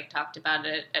 I've like talked about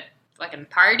it at fucking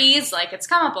parties. Like, it's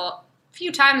come up a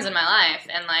few times in my life,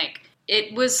 and like,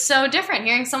 it was so different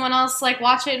hearing someone else like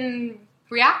watch it and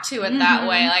react to it that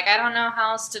way. Like, I don't know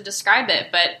how else to describe it,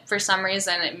 but for some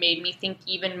reason it made me think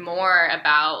even more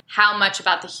about how much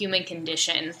about the human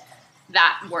condition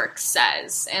that work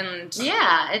says. And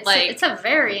it's a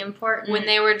very important... When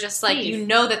they were just like, you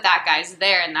know that guy's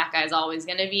there and that guy's always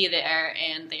going to be there,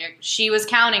 and she was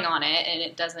counting on it, and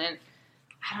it doesn't...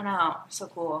 I don't know. So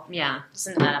cool. Yeah.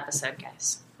 Listen to that episode,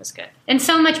 guys. It was good. And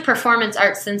so much performance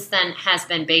art since then has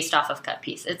been based off of cut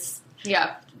piece. It's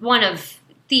one of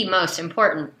the most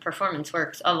important performance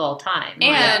works of all time.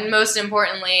 And most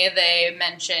importantly, they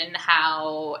mention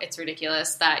how it's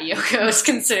ridiculous that Yoko is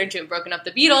considered to have broken up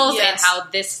the Beatles, and how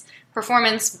this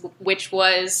performance, which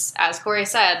was, as Corey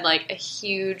said, like a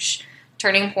huge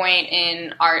turning point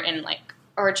in art and like,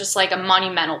 or just like a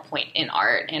monumental point in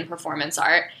art and performance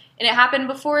art. And it happened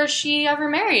before she ever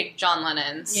married John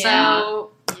Lennon. Yeah.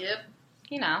 So,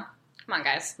 you know, come on,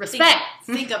 guys. Respect.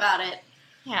 Think about it.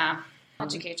 Yeah.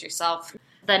 Educate yourself.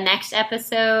 The next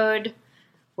episode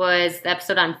was the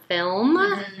episode on film.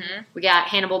 Mm-hmm. We got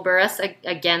Hannibal Buress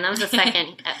again. That was the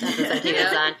second episode he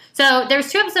was on. So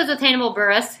there's 2 episodes with Hannibal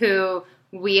Buress, who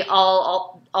we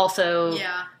all also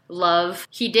love.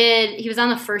 He was on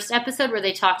the first episode where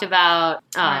they talked about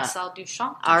Marcel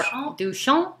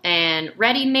Duchamp and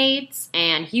ready-mades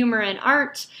and humor and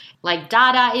art, like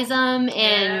Dadaism,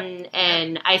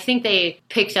 and I think they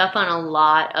picked up on a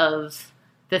lot of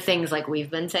the things like we've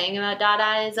been saying about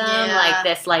Dadaism, like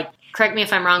this, like, correct me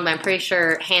if I'm wrong, but I'm pretty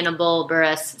sure Hannibal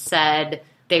Buress said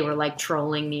they were like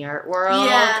trolling the art world,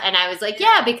 and I was like,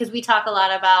 because we talk a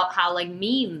lot about how like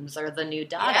memes are the new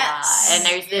Dada, and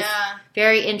there's this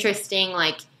very interesting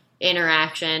like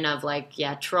interaction of like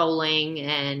trolling,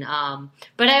 and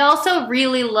but I also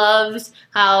really loved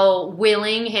how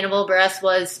willing Hannibal Buress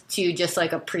was to just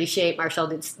like appreciate Marcel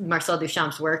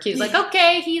Duchamp's work. He was like,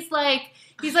 okay, he's like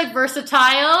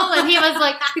versatile, and he was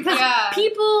like, because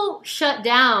people shut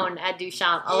down at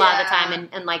Duchamp a lot of the time,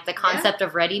 and like the concept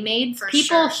of ready-mades,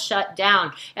 people shut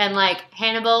down, and like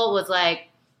Hannibal was like,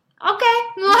 okay,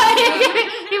 like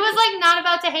he was like not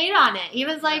about to hate on it. He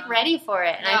was like ready for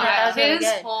it, and I thought that was really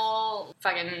good. His whole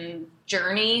fucking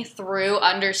journey through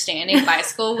understanding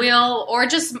Bicycle Wheel, or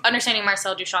just understanding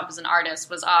Marcel Duchamp as an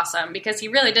artist, was awesome, because he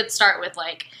really did start with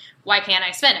like, why can't I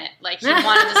spin it? Like, he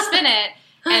wanted to spin it.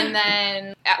 And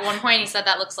then at one point he said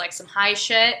that looks like some high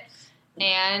shit.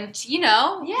 And, he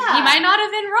might not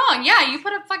have been wrong. Yeah, you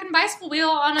put a fucking bicycle wheel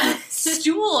on a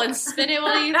stool and spin it.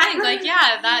 What do you think? Like,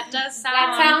 that does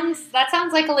sound... That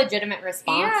sounds like a legitimate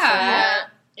response.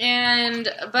 Yeah.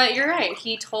 But you're right.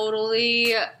 He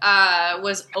totally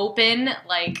was open,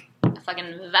 like a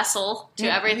fucking vessel to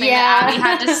everything that Abby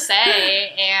had to say.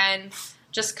 And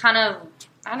just kind of...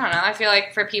 I don't know. I feel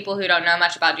like for people who don't know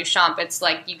much about Duchamp, it's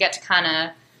like you get to kind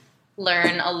of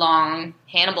learn along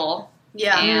Hannibal.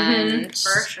 Yeah. And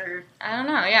for sure. I don't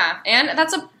know, And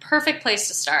that's a perfect place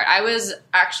to start. I was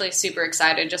actually super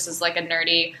excited, just as like a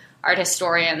nerdy art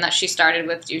historian, that she started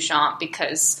with Duchamp,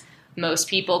 because most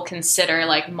people consider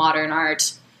like modern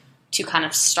art to kind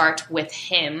of start with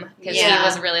him, because he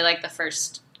was really like the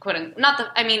first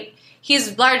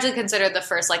he's largely considered the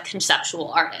first like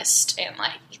conceptual artist, and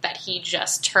like that he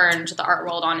just turned the art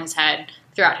world on his head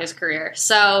throughout his career.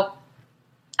 So,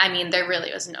 I mean, there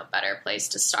really was no better place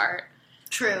to start.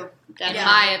 True. In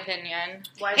my opinion.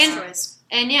 Wise choice.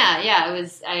 And it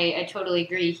was, I totally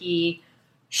agree. He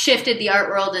shifted the art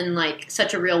world in like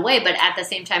such a real way, but at the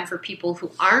same time, for people who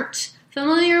aren't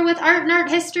familiar with art and art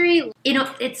history,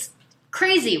 it's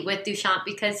crazy with Duchamp,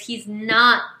 because he's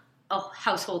not a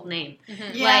household name.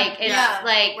 Right.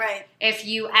 If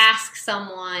you ask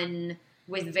someone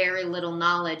with very little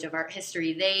knowledge of art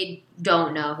history, they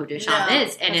don't know who Duchamp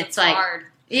is, and it's like hard.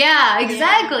 Yeah,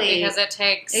 exactly. Because it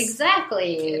takes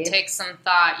it takes some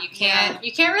thought. You can't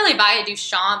really buy a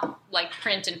Duchamp like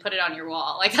print and put it on your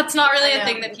wall. Like, that's not really a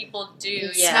thing that people do.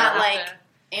 It's not like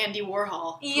Andy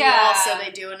Warhol. Yeah. Who also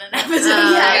they do in an episode.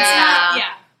 It's not.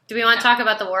 Do we want to talk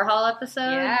about the Warhol episode?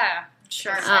 Yeah.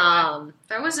 Sure.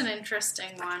 That was an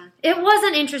interesting one. It was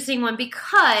an interesting one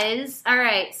because, all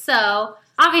right, so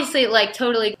obviously, like,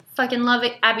 totally fucking love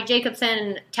it. Abby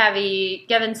Jacobson, Tavi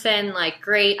Gevinson, like,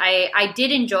 great. I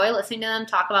did enjoy listening to them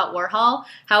talk about Warhol.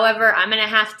 However, I'm going to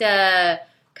have to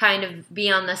kind of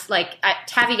be on this, like,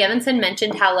 Tavi Gevinson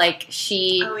mentioned how, like,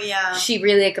 she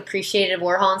really, like, appreciated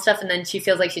Warhol and stuff, and then she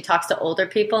feels like she talks to older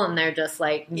people, and they're just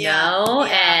like, no,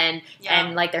 and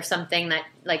like, there's something that,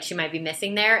 like, she might be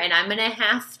missing there, and I'm gonna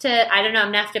have to, I don't know, I'm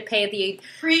gonna have to pay the...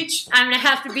 Preach! I'm gonna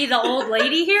have to be the old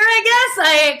lady here, I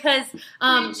guess, because,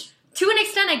 to an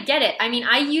extent, I get it. I mean,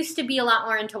 I used to be a lot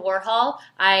more into Warhol.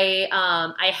 I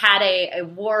had a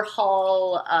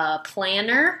Warhol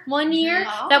planner one year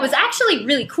that was actually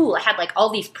really cool. It had, like, all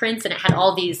these prints, and it had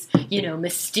all these, you know,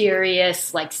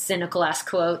 mysterious, like, cynical-ass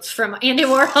quotes from Andy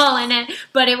Warhol in it.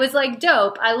 But it was, like,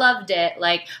 dope. I loved it.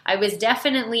 Like, I was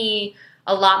definitely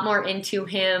a lot more into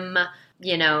him,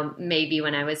 you know, maybe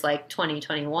when I was, like, 20,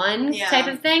 21 type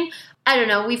of thing. I don't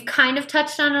know. We've kind of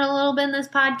touched on it a little bit in this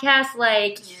podcast.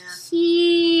 Like,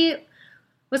 he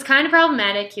was kind of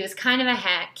problematic. He was kind of a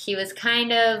hack. He was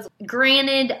kind of,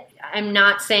 granted, I'm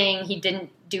not saying he didn't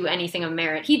do anything of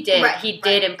merit. He did. He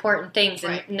did important things.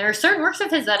 And there are certain works of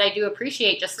his that I do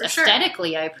appreciate. Just for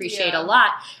aesthetically, I appreciate a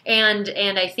lot. And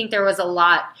I think there was a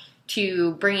lot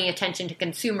to bringing attention to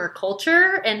consumer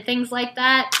culture and things like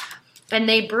that. And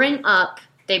they bring up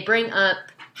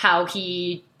how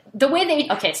he... The way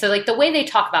they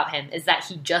talk about him is that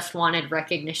he just wanted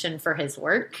recognition for his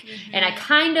work. Mm-hmm. And I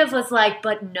kind of was like,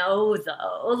 but no,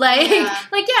 though. Like,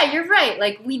 you're right.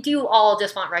 Like, we do all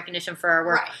just want recognition for our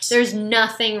work. Right. There's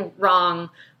nothing wrong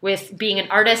with being an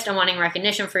artist and wanting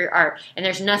recognition for your art. And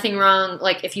there's nothing wrong,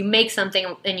 like, if you make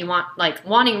something and you want, like,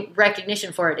 wanting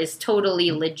recognition for it is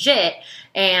totally legit.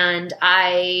 And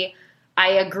I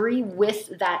agree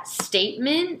with that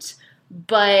statement.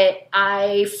 But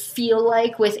I feel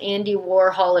like with Andy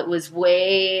Warhol, it was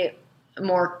way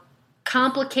more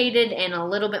complicated and a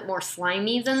little bit more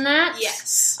slimy than that.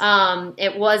 Yes.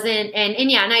 It wasn't,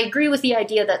 and I agree with the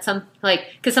idea that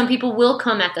because some people will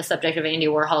come at the subject of Andy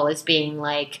Warhol as being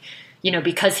like,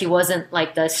 because he wasn't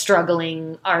like the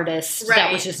struggling artist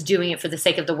that was just doing it for the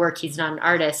sake of the work, he's not an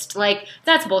artist. Like,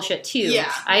 that's bullshit too. Yeah.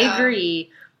 I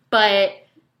agree. But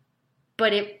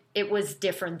it was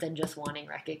different than just wanting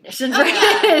recognition for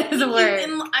his work.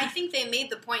 And I think they made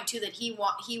the point too that he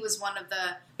was one of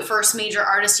the first major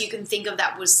artists you can think of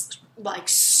that was like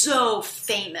so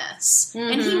famous,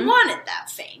 and he wanted that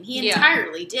fame. He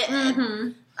entirely did.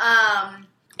 Mm-hmm.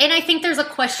 And I think there's a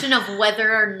question of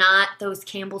whether or not those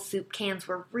Campbell soup cans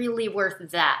were really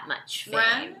worth that much fame.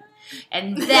 Right.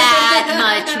 And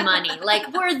that much money.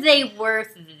 Like, were they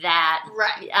worth that?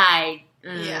 Right. I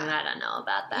don't know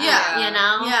about that.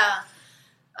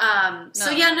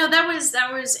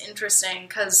 That was interesting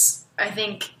because I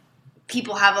think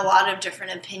people have a lot of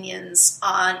different opinions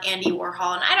on Andy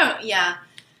Warhol, and I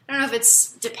don't know if it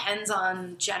depends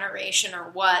on generation or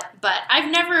what, but I've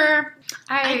never.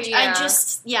 I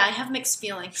have mixed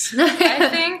feelings. I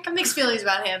have mixed feelings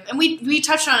about him, and we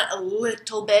touched on it a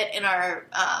little bit in our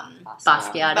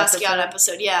Basquiat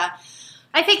episode. Yeah.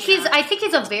 I think he's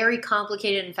a very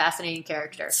complicated and fascinating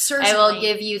character. Certainly. I will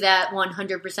give you that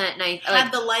 100%. And I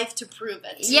had the life to prove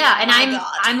it. Yeah, and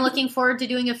I'm looking forward to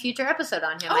doing a future episode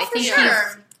on him. Oh, I think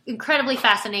he's incredibly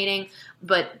fascinating,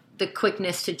 but the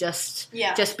quickness to just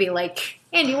be like,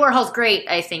 Andy Warhol's great,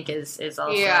 I think is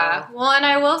also. Yeah. Well, and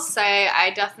I will say, I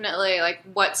definitely, like,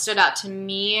 what stood out to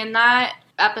me in that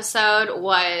episode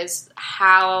was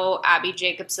how Abby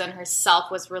Jacobson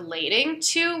herself was relating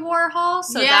to Warhol.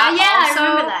 So I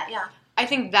remember that. Yeah, I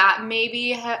think that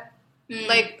maybe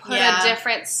put a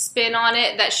different spin on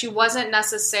it. That she wasn't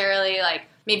necessarily like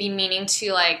maybe meaning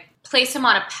to like place him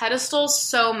on a pedestal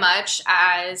so much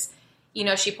as,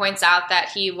 she points out that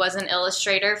he was an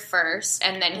illustrator first,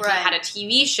 and then he had a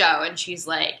TV show, and she's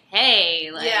like, "Hey,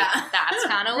 that's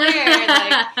kind of weird."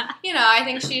 Like, I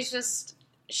think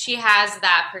she has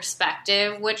that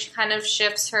perspective, which kind of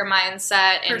shifts her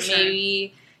mindset, and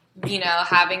maybe,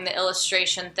 having the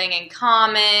illustration thing in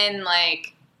common,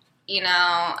 like,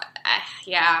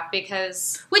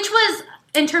 because... Which was,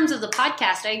 in terms of the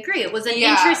podcast, I agree. It was an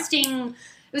interesting...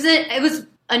 It was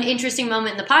an interesting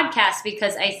moment in the podcast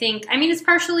because I think... I mean, it's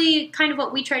partially kind of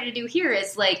what we try to do here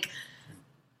is, like...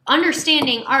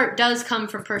 Understanding art does come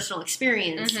from personal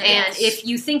experience, and if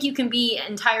you think you can be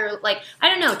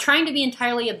trying to be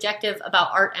entirely objective about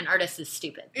art and artists is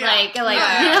stupid. Like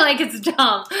it's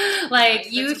dumb.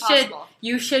 Like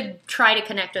you should try to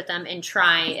connect with them and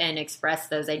try and express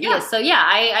those ideas. So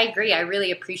I agree. I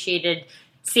really appreciated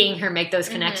seeing her make those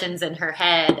connections in her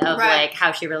head of like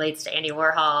how she relates to Andy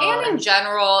Warhol, and in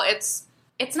general,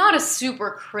 it's not a super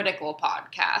critical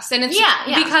podcast, and it's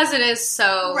because it is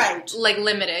so like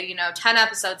limited. 10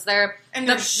 episodes. And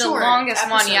the longest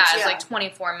one, is like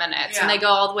 24 minutes, and they go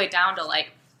all the way down to like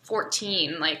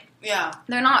 14. Like,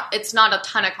 they're not. It's not a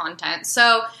ton of content.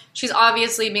 So she's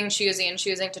obviously being choosy and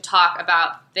choosing to talk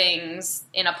about things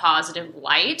in a positive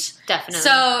light. Definitely.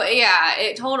 So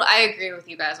I agree with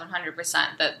you guys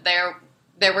 100% that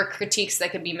there were critiques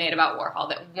that could be made about Warhol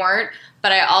that weren't,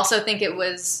 but I also think it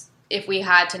was. If we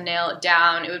had to nail it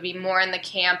down, it would be more in the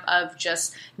camp of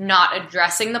just not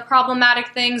addressing the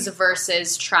problematic things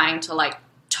versus trying to, like,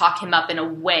 talk him up in a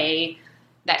way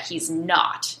that he's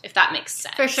not, if that makes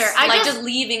sense. For sure. Just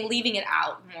leaving it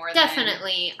out more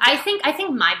definitely. I think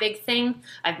my big thing,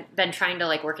 I've been trying to,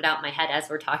 like, work it out in my head as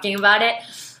we're talking about it,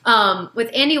 with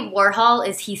Andy Warhol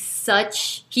is he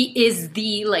is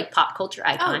the, like, pop culture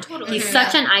icon. Oh, totally. He's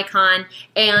such an icon,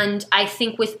 and I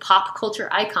think with pop culture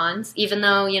icons, even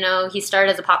though, he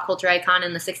started as a pop culture icon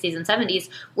in the 60s and 70s,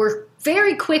 we're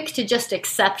very quick to just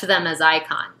accept them as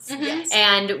icons. Yes.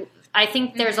 And I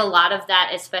think there's a lot of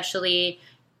that, especially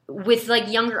with, like,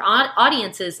 younger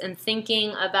audiences and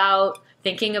thinking about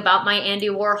my Andy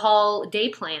Warhol day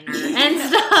planner and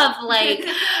stuff. Like,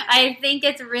 I think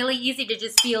it's really easy to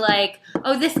just feel like,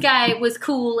 oh, this guy was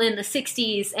cool in the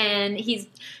 60s and he's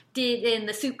did in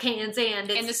the soup cans and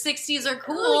the 60s are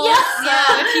cool. Oh, yeah.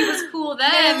 So he was cool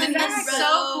then and he's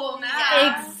so cool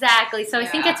now. Exactly. So I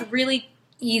think it's really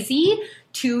easy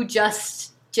to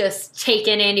just take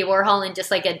in Andy Warhol and just,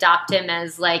 like, adopt him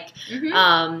as, like,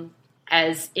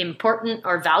 as important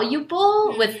or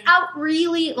valuable without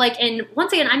really, like, and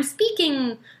once again, I'm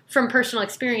speaking from personal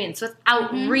experience,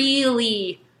 without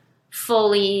really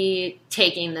fully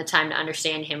taking the time to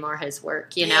understand him or his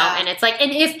work, you know? And it's like,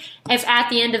 and if at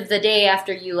the end of the day,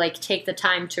 after you like take the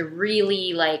time to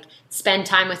really like spend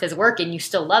time with his work and you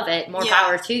still love it, more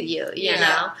power to you, you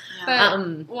know?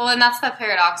 But, well, and that's the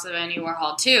paradox of Andy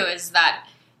Warhol too, is that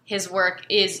his work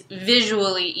is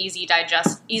visually easily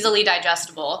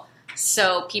digestible,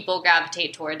 so people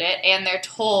gravitate toward it, and they're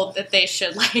told that they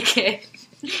should like it.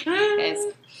 Guys,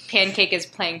 Pancake is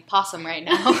playing possum right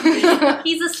now.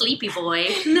 He's a sleepy boy.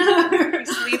 He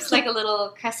sleeps like a little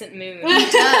crescent moon.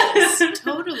 He does.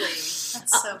 Totally.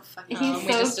 That's so funny. We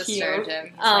just disturbed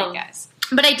him. He's like, guys.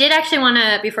 But I did actually want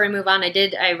to, before I move on,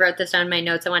 I wrote this down in my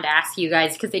notes. I wanted to ask you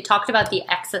guys, because they talked about the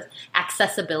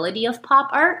accessibility of pop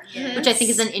art, which I think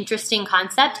is an interesting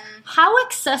concept. How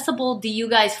accessible do you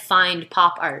guys find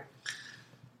pop art?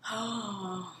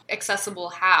 Oh. Accessible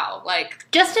how? Like,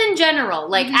 just in general,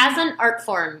 like as an art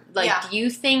form, like do you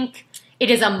think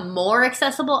it is a more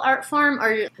accessible art form,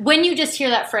 or when you just hear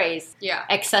that phrase,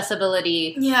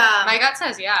 accessibility? Yeah. My gut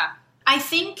says I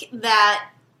think that,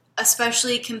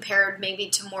 especially compared maybe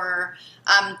to more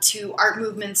to art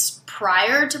movements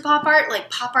prior to pop art, like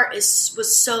pop art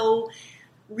was so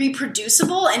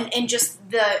reproducible, and just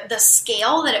the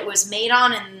scale that it was made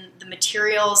on and the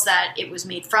materials that it was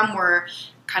made from were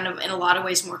kind of in a lot of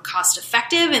ways more cost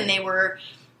effective, and they were,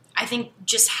 I think,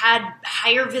 just had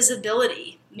higher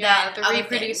visibility. Yeah, the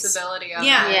reproducibility of it.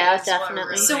 Yeah,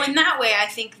 definitely. So in that way, I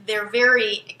think they're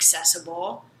very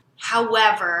accessible.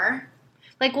 However,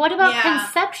 like, what about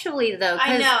conceptually, though?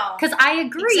 I know. Because I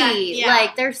agree. Exactly,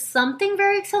 like, there's something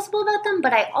very accessible about them,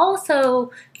 but I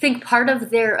also think part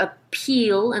of their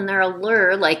appeal and their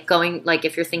allure, like going, like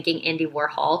if you're thinking Andy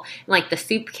Warhol, like the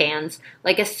soup cans,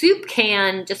 like a soup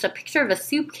can, just a picture of a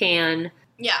soup can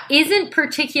isn't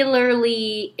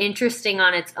particularly interesting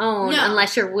on its own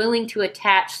unless you're willing to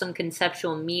attach some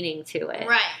conceptual meaning to it.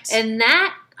 Right. And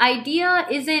that idea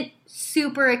isn't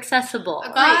super accessible.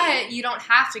 But you don't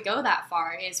have to go that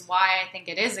far, is why I think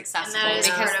it is accessible. And that is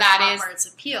because that is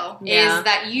its appeal. Is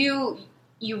that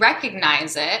you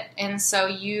recognize it, and so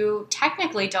you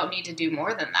technically don't need to do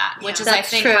more than that, which is, I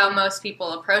think, how most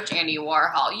people approach Andy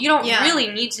Warhol. You don't really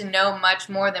need to know much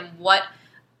more than what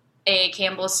a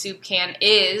Campbell's soup can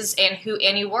is and who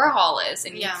Andy Warhol is,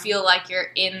 and you feel like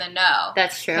you're in the know.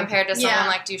 That's true. Compared to someone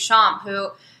like Duchamp,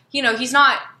 who, you know, he's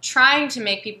not trying to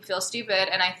make people feel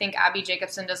stupid, and I think Abby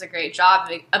Jacobson does a great job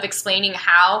of explaining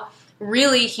how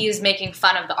really he's making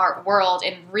fun of the art world,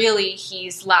 and really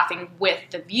he's laughing with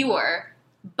the viewer.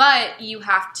 But you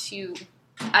have to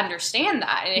understand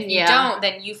that, and if you don't,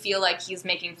 then you feel like he's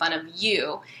making fun of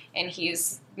you, and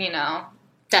he's, you know,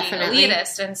 definitely being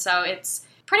elitist, and so it's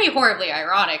pretty horribly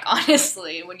ironic,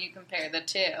 honestly, when you compare the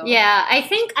two. Yeah, I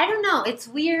think, I don't know, it's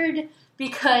weird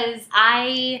because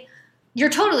you're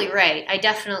totally right. I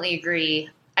definitely agree.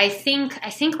 I think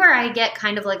where I get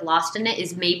kind of like lost in it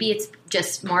is maybe it's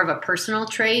just more of a personal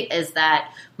trait, is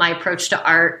that my approach to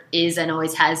art is and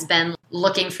always has been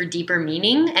looking for deeper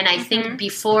meaning. And I think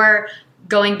before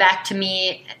going back to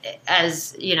me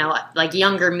as, you know, like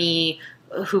younger me,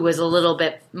 who was a little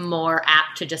bit more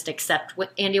apt to just accept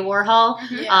Andy Warhol.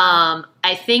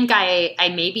 I think I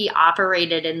maybe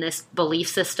operated in this belief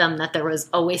system that there was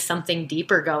always something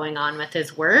deeper going on with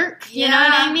his work. You know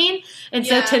what I mean? And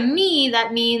so to me,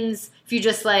 that means if you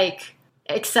just like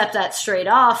accept that straight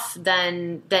off,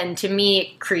 then to me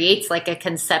it creates like a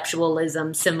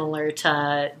conceptualism similar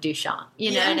to Duchamp.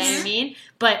 You know what I mean?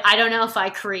 But I don't know if I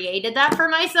created that for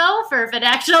myself or if it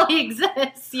actually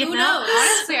exists. You Who know? knows?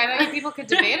 Honestly, I think people could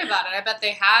debate about it. I bet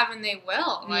they have and they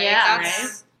will. Like,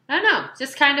 right? I don't know.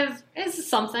 Just kind of, it's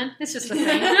something. It's just a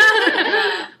thing.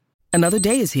 Another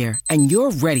day is here, and you're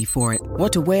ready for it.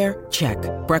 What to wear? Check.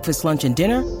 Breakfast, lunch, and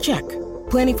dinner? Check.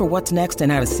 Planning for what's next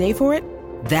and how to save for it?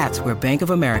 That's where Bank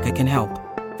of America can help.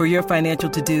 For your financial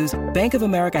to-dos, Bank of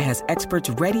America has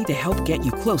experts ready to help get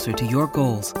you closer to your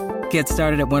goals. Get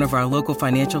started at one of our local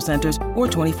financial centers or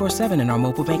 24/7 in our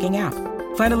mobile banking app.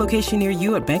 Find a location near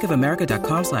you at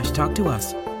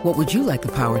bankofamerica.com/talktous. What would you like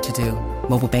the power to do?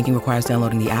 Mobile banking requires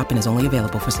downloading the app and is only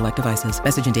available for select devices.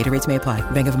 Message and data rates may apply.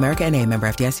 Bank of America NA, member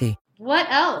FDIC. What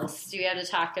else do we have to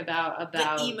talk about? The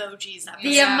emojis episode.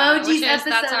 The emojis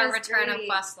episode. That's our return of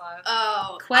Questlove.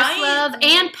 Oh, Questlove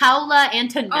and Paola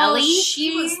Antonelli. Oh,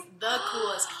 she was the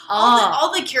coolest.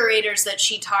 All the curators that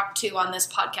she talked to on this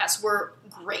podcast were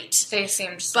great. They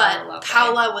seemed so lovely. But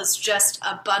Paola was just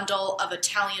a bundle of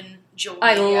Italian joy.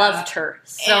 I loved her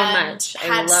so much.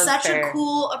 Had such a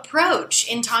cool approach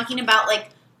in talking about like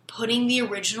putting the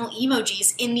original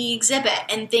emojis in the exhibit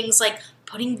and things like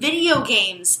putting video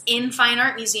games in fine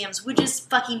art museums, which is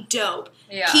fucking dope.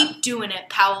 Yeah. Keep doing it,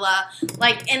 Paola.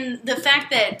 Like, and the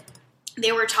fact that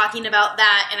they were talking about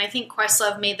that, and I think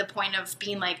Questlove made the point of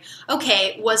being like,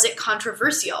 okay, was it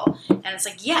controversial? And it's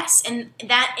like, yes, and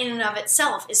that in and of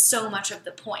itself is so much of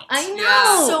the point. I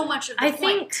know. So much of the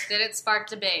point. Did it spark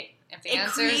debate? If the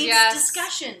answer is yes,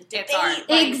 discussion. It's art.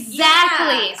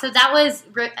 Exactly. So that was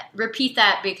repeat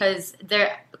that because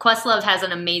Questlove has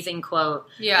an amazing quote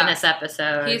in this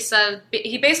episode.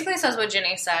 He basically says what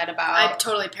Ginny said about. I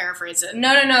totally paraphrase it.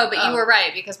 No, but you were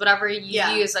right because whatever you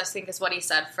use, I think is what he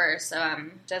said first.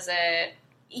 Does it?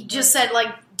 He just said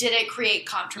like, did it create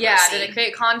controversy? Yeah, did it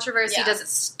create controversy? Yeah.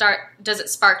 Does it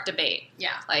spark debate?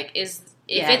 Yeah, like if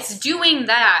it's doing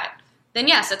that. Then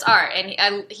yes, it's art.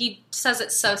 And he says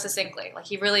it so succinctly. Like,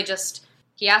 he really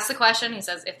he asks the question, he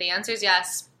says, if the answer is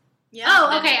yes. Yeah,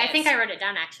 oh, okay, I think I wrote it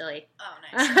down, actually. Oh,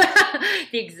 nice.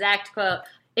 The exact quote.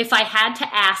 If I had to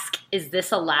ask, is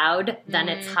this allowed, then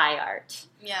it's high art.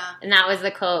 Yeah. And that was the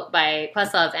quote by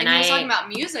Questlove. And he was talking about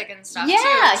music and stuff, too.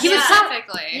 He was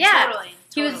specifically. Totally.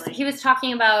 He was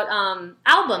talking about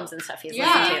albums and stuff he's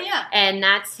listening to. Yeah. And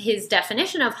that's his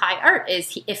definition of high art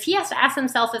is if he has to ask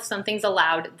himself if something's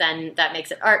allowed, then that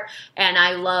makes it art. And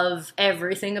I love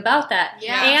everything about that.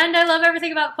 Yeah. And I love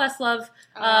everything about Questlove.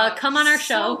 Come on our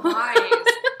show. So wise.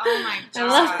 Oh my god. I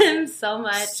love him so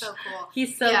much. So cool.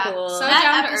 He's so cool. So that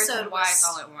down episode to earth and wise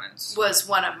all at once. Was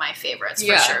one of my favorites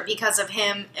for sure because of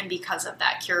him and because of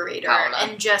that curator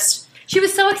and just. She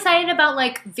was so excited about,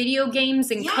 like, video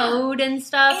games and code and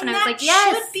stuff. And I was like,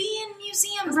 yes. Should be in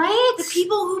museums. Right? The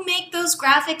people who make those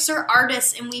graphics are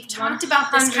artists. And we've talked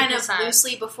about this kind of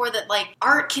loosely before that, like,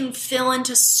 art can fill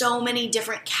into so many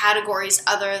different categories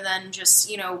other than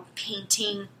just,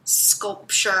 painting,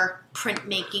 sculpture,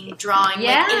 printmaking, drawing.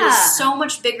 Yeah. Like, it is so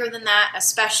much bigger than that,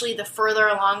 especially the further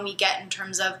along we get in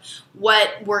terms of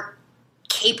what we're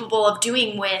capable of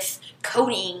doing with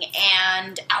coding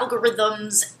and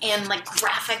algorithms and like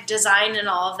graphic design and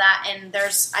all of that, and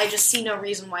I just see no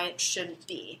reason why it shouldn't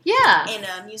be in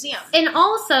a museum. And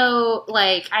also,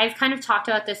 like, I've kind of talked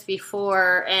about this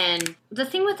before, and the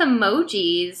thing with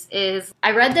emojis is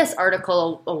I read this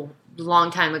article a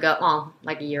long time ago, well,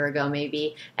 like a year ago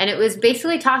maybe, and it was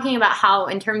basically talking about how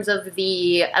in terms of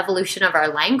the evolution of our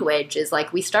language is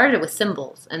like we started with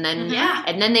symbols and then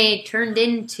they turned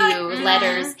into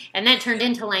letters and then turned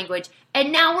into language,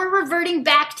 and now we're reverting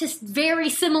back to very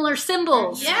similar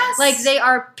symbols. Yes. Like they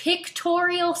are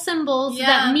pictorial symbols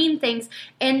that mean things,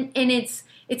 and it's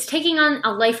taking on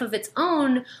a life of its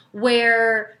own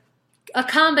where a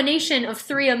combination of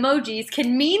 3 emojis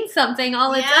can mean something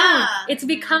all its own. It's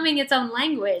becoming its own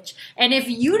language. And if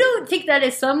you don't think that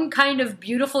is some kind of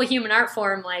beautiful human art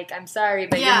form, like, I'm sorry,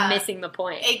 but you're missing the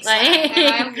point. Exactly.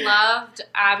 And I loved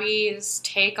Abby's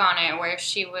take on it, where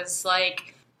she was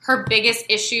like, her biggest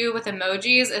issue with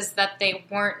emojis is that they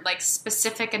weren't, like,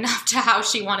 specific enough to how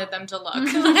she wanted them to look.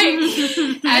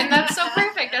 And that's so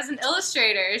perfect. As an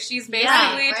illustrator, she's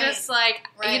basically just, like,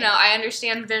 I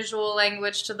understand visual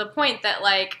language to the point that,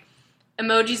 like,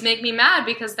 emojis make me mad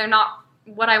because they're not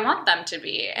what I want them to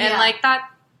be. And, like,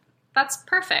 that's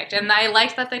perfect. And I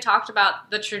like that they talked about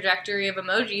the trajectory of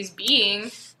emojis being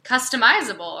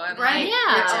customizable. And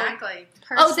exactly.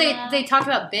 Oh, they talked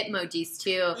about Bitmojis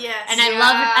too. Yes, and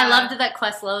I loved that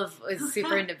Questlove was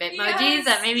super into Bitmojis.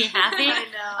 That made me happy. I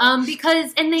know.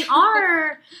 Because they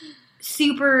are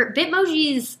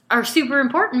Bitmojis are super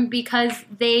important because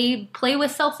they play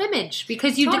with self-image.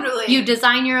 Because you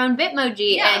design your own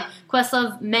Bitmoji, and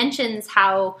Questlove mentions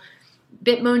how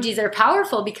Bitmojis are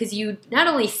powerful because you not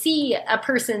only see a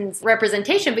person's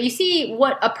representation, but you see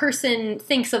what a person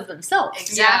thinks of themselves.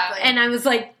 Exactly. And I was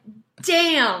like,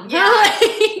 damn.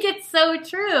 It's so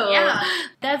true. Yeah.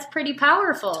 That's pretty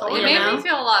powerful. Totally. It made me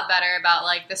feel a lot better about,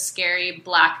 like, the scary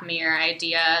Black Mirror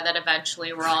idea that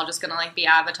eventually we're all just going to, like, be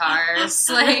avatars.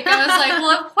 Like, I was like,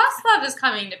 well, if Questlove is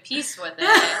coming to peace with it.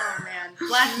 Oh, man.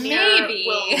 Black Mirror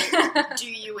will do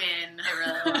you in. It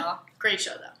really will. Great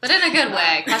show, though. But in a good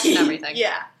way. Question everything.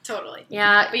 Yeah, totally.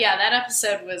 Yeah. But yeah, that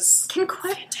episode was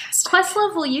fantastic.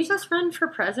 Questlove, will you just run for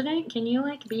president? Can you,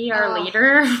 like, be our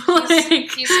leader?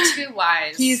 He's too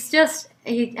wise. He's just,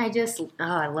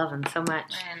 I love him so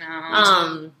much. I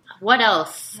know. What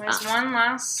else? There was one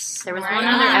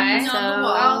other episode.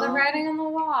 Oh, the writing on the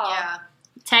wall. Yeah.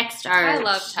 Text art. I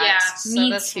love text.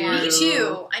 Yeah, so me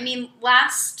too. I mean,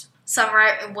 last summer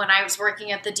when I was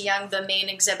working at the DeYoung, the main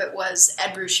exhibit was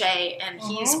Ed Ruscha, and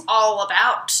he's all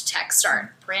about text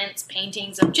art, prints,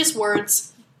 paintings of just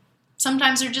words.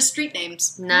 Sometimes they're just street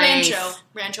names. Nice.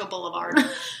 Rancho Boulevard.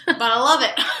 But I love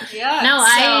it. Yeah. No,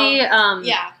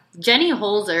 Jenny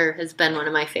Holzer has been one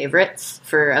of my favorites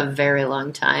for a very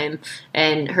long time,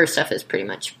 and her stuff is pretty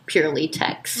much purely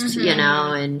text, you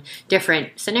know, in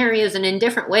different scenarios and in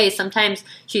different ways. Sometimes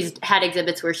she's had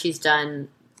exhibits where she's done,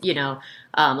 you know,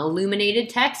 illuminated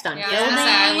text on buildings.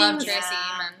 I love Tracy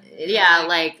Eamon. Yeah,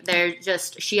 like they're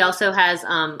just. She also has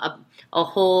a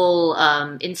whole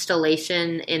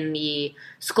installation in the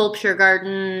sculpture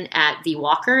garden at the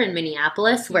Walker in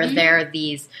Minneapolis, where there are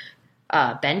these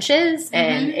benches,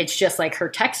 and it's just like her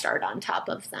text art on top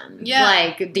of them. Yeah.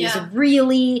 Like these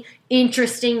really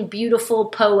interesting, beautiful,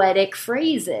 poetic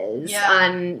phrases.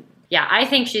 I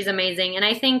think she's amazing. And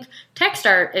I think text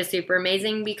art is super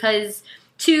amazing because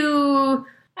to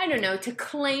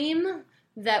claim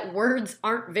that words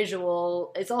aren't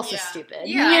visual is also stupid.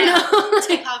 Yeah. You know?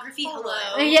 Typography,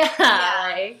 hello.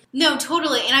 Yeah. No,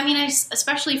 totally. And I mean,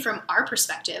 especially from our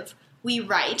perspective, we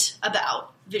write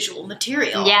about visual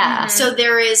material. Yeah. So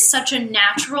there is such a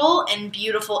natural and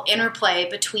beautiful interplay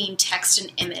between text and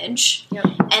image,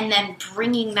 and then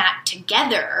bringing that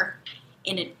together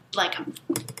in a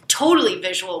totally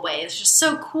visual way is just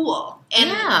so cool. And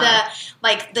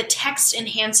the text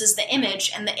enhances the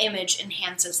image, and the image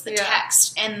enhances the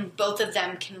text, and both of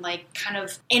them can kind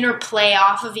of interplay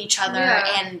off of each other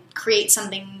and create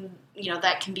something, you know,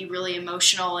 that can be really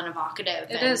emotional and evocative.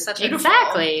 It is such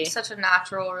such a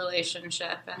natural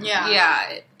relationship. And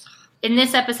in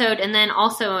this episode, and then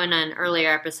also in an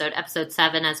earlier episode, episode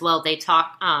 7 as well, they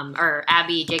talk, or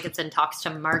Abby Jacobson talks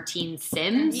to Martine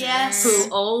Sims. Yes. Who,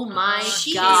 oh my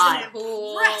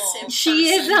God. She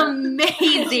is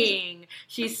amazing.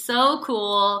 She's so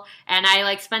cool. And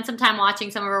I spent some time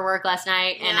watching some of her work last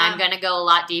night, and I'm going to go a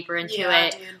lot deeper into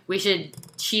it. Dude.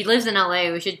 She lives in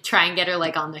LA. We should try and get her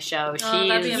on the show.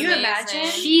 Can you imagine?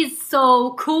 She's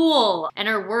so cool. And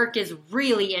her work is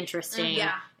really interesting.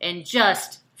 And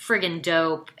just friggin'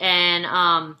 dope.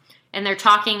 And they're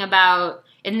talking about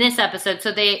in this episode,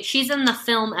 so she's in the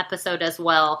film episode as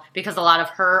well, because a lot of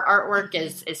her artwork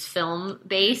is film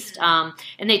based.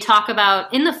 And they talk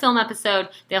about, in the film episode,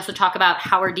 they also talk about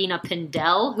Howardina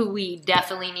Pindell, who we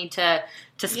definitely need to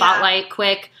spotlight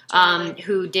quick,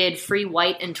 who did Free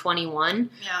White in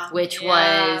 21, which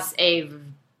was a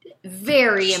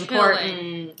very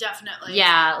important, definitely,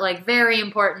 very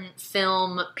important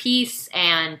film piece.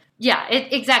 And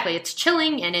exactly, it's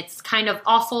chilling and it's kind of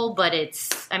awful, but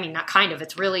it's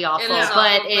really awful, it's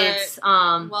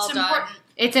well done. Important.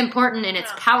 It's important and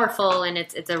it's powerful and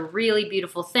it's a really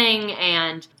beautiful thing.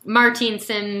 And Martine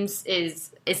Sims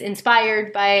is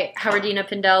inspired by Howardina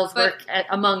Pindell's work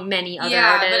among many other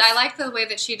artists. But I like the way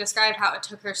that she described how it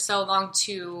took her so long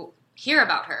to hear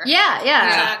about her. Yeah.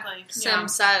 Exactly.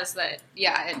 Sims says that,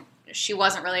 she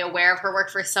wasn't really aware of her work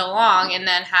for so long, and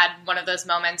then had one of those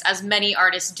moments, as many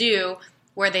artists do,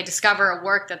 where they discover a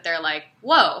work that they're like,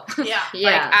 whoa.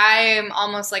 Yeah. I'm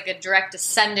almost like a direct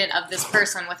descendant of this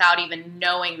person without even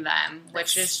knowing them,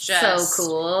 which is just so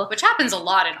cool. Which happens a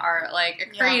lot in art,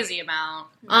 a crazy amount.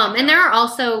 And there are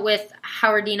also, with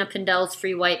Howardina Pindell's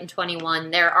Free White in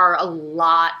 21, there are a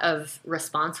lot of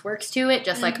response works to it,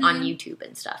 just on YouTube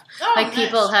and stuff.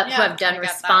 People who have done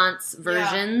response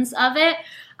versions of it.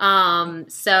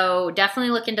 So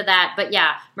definitely look into that. But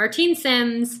Martine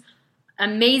Sims,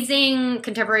 amazing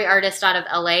contemporary artist out of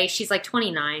LA. She's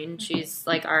 29. She's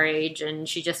our age, and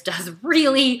she just does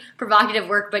really provocative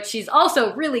work, but she's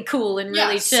also really cool and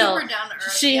really chill. Super down to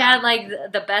earth. She had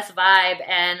the best vibe,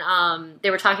 and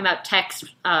they were talking about text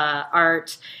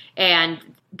art, and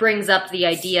brings up the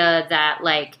idea that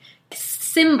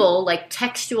symbol,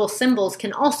 textual symbols,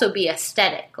 can also be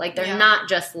aesthetic. They're not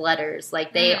just letters.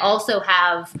 They also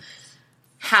have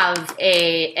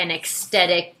an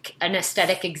aesthetic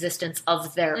existence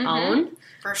of their own.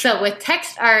 For sure. So with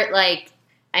text art,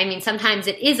 sometimes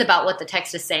it is about what the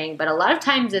text is saying, but a lot of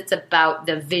times it's about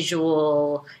the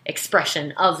visual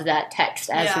expression of that text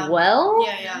as well.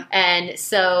 Yeah. And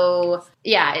so,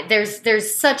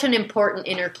 there's such an important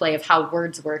interplay of how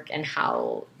words work and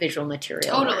how visual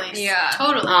material works. Yeah,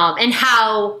 totally. And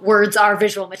how words are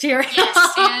visual material.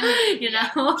 Yes,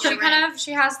 and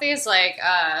she has these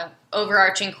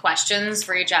overarching questions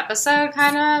for each episode,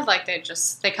 kind of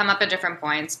they come up at different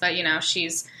points, but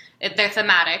they're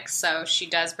thematic, so she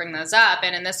does bring those up.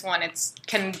 And in this one,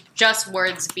 can just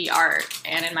words be art?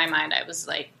 And in my mind, I was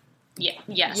yes,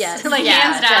 hands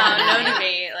down, no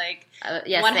debate.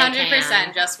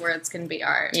 100%, just words can be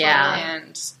art. Yeah,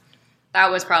 and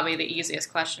that was probably the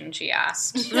easiest question she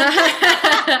asked.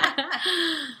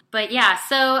 But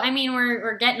so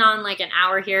we're getting on an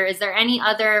hour here. Is there any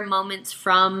other moments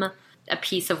from a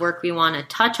piece of work we want to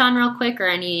touch on real quick, or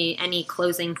any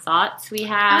closing thoughts we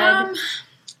had?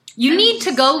 You need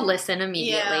to go listen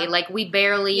immediately. Like, we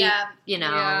barely,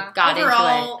 got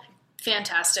Overall, into it.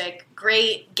 Fantastic.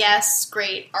 Great guests,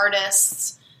 great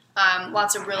artists,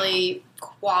 lots of really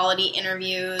quality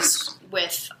interviews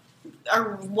with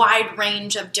a wide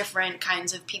range of different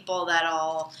kinds of people that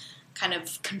all kind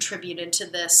of contributed to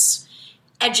this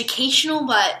educational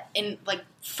but in like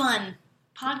fun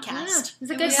podcast. It was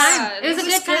a good time. It was a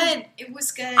good time. It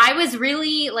was good. I was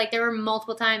really, like, there were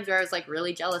multiple times where I was, like,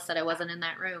 really jealous that I wasn't in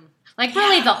that room. Like,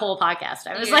 really the whole podcast.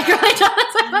 I was, like, really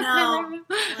jealous I wasn't in that room.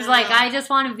 I was like, I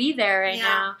just want to be there right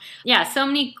now. Yeah, so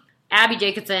many, Abby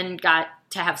Jacobson got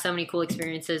to have so many cool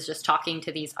experiences just talking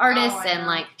to these artists. And,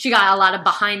 like, she got a lot of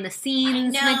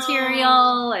behind-the-scenes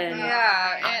material.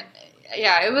 And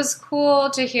it was cool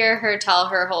to hear her tell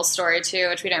her whole story, too,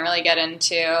 which we didn't really get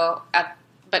into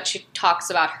but she talks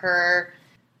about her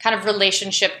kind of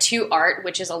relationship to art,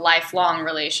 which is a lifelong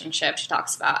relationship. She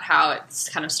talks about how it's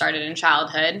kind of started in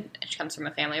childhood. She comes from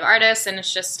a family of artists, and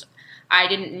it's just, I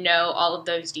didn't know all of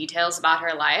those details about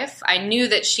her life. I knew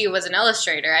that she was an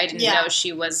illustrator. I didn't know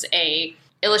she was a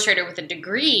illustrator with a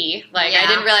degree. Like, I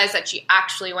didn't realize that she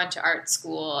actually went to art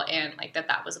school and, like,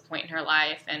 that was a point in her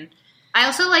life. And I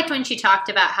also liked when she talked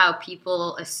about how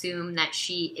people assume that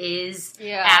she is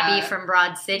Abby from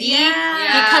Broad City.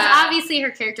 Because obviously her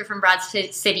character from Broad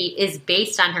City is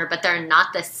based on her, but they're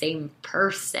not the same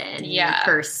person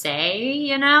per se,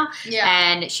 you know?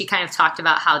 And she kind of talked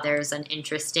about how there's an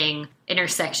interesting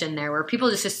intersection there where people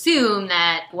just assume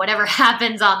that whatever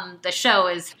happens on the show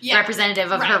is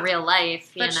representative of her real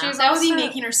life. But she's also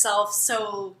making herself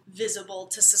so visible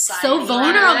to society. So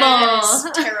vulnerable.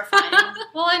 It's terrifying.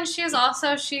 Well, and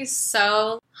she's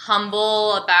so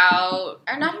humble about,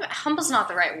 or not even, humble's not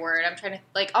the right word. I'm trying to,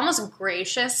 like, almost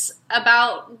gracious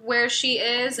about where she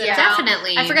is. And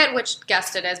definitely. I forget which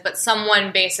guest it is, but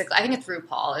someone basically, I think it's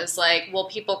RuPaul, is like, well,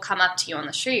 people come up to you on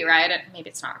the street, right? And maybe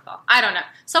it's not RuPaul. I don't know.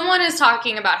 Someone is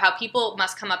talking about how people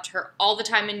must come up to her all the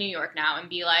time in New York now and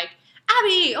be like,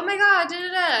 Abby, oh my god,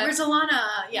 da-da-da. Where's Alana?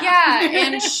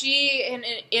 And she,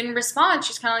 in response,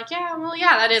 she's kind of like,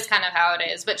 that is kind of how it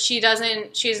is. But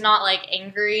she's not, like,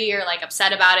 angry or, like,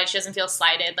 upset about it. She doesn't feel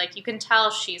slighted. Like, you can tell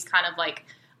she's kind of, like,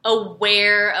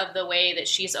 aware of the way that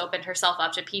she's opened herself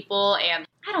up to people. And,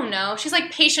 I don't know, she's,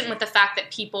 like, patient with the fact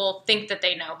that people think that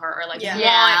they know her or, like,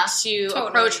 want to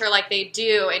approach her like they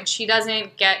do. And she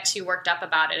doesn't get too worked up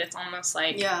about it. It's almost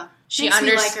like she makes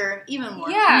me like her even more.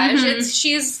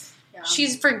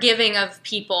 She's forgiving of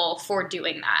people for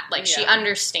doing that. Like, she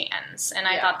understands. And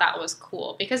I thought that was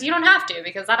cool. Because you don't have to.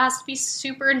 Because that has to be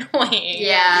super annoying.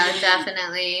 Yeah,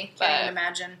 definitely. Can't even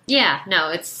imagine. Yeah, no,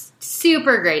 it's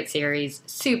super great series.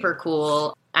 Super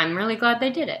cool. I'm really glad they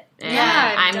did it. And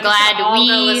I'm glad go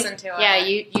listen to it. Yeah,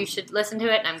 you should listen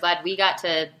to it. And I'm glad we got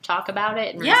to talk about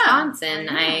it in response. And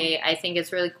I think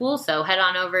it's really cool. So head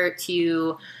on over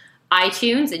to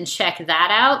iTunes and check that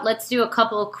out. Let's do a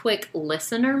couple quick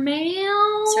listener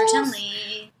mails.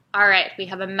 Certainly. All right, we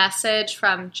have a message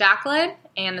from Jacqueline,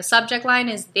 and the subject line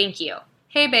is, thank you.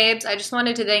 Hey babes, I just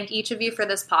wanted to thank each of you for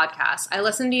this podcast. I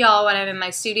listen to y'all when I'm in my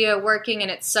studio working, and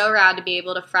it's so rad to be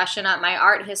able to freshen up my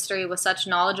art history with such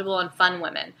knowledgeable and fun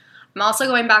women. I'm also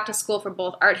going back to school for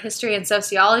both art history and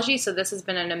sociology, so this has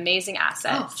been an amazing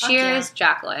asset. Cheers,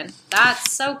 Jacqueline.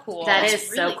 That's so cool. That is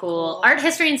really so cool. Art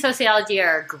history and sociology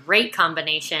are a great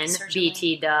combination,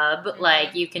 BT dub. Mm-hmm.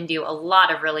 Like, you can do a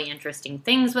lot of really interesting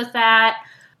things with that.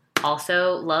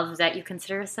 Also, love that you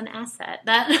consider us an asset.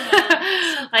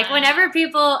 That, like, whenever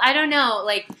people, I don't know,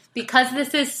 like, because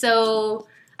this is so,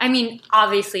 I mean,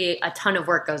 obviously a ton of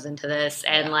work goes into this,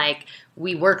 and, like,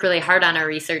 we work really hard on our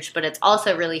research, but it's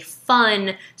also really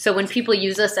fun. So when people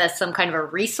use us as some kind of a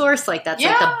resource, like, that's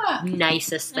like the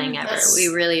nicest thing ever. We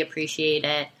really appreciate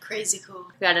it. Crazy cool.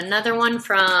 We got another one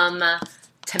from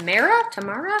Tamara?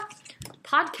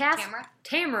 Podcast.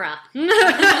 Tamara.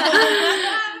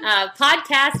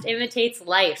 Podcast imitates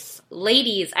life.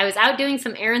 Ladies, I was out doing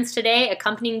some errands today,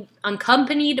 accompanied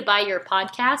by your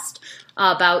podcast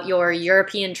about your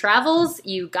European travels.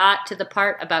 You got to the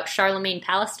part about Charlemagne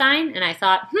Palestine, and I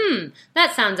thought,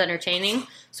 that sounds entertaining.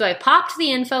 So I popped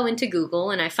the info into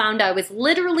Google, and I found I was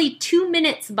literally 2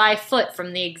 minutes by foot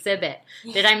from the exhibit.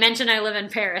 Did I mention I live in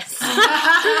Paris?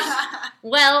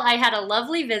 Well, I had a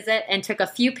lovely visit and took a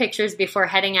few pictures before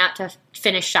heading out to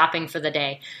finish shopping for the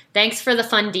day. Thanks for the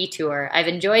fun detour. I've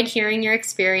enjoyed hearing your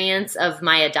experience of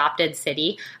my adopted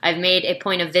city. I've made a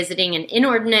point of visiting an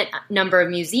inordinate number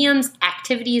of museums,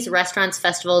 activities, restaurants,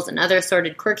 festivals, and other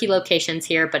assorted quirky locations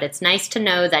here, but it's nice to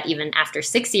know that even after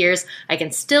 6 years, I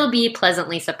can still be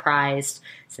pleasantly surprised.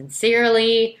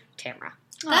 Sincerely, Tamara.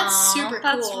 That's super cool.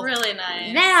 That's really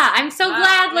nice. Yeah, I'm so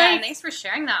glad. Yeah, thanks for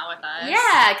sharing that with us.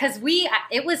 Yeah, because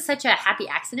it was such a happy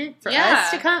accident for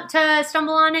us to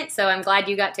stumble on it. So I'm glad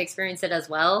you got to experience it as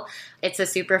well. It's a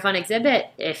super fun exhibit.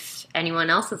 If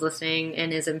anyone else is listening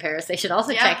and is in Paris, they should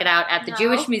also check it out at the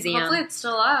Jewish Museum. Hopefully it's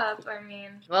still up. I mean,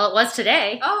 well, it was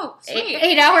today. Oh, sweet.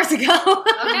 8 hours ago.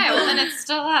 Okay, well then it's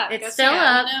still up. It's still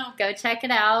up. Go check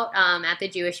it out at the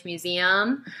Jewish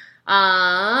Museum.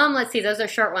 Let's see, those are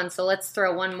short ones, so let's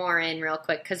throw one more in real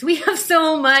quick because we have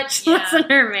so much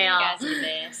listener mail. You guys are the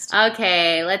best.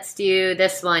 Okay, let's do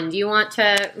this one. Do you want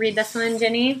to read this one,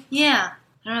 Jenny? Yeah.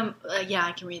 I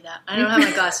can read that. I don't have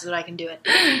my glasses, but I can do it.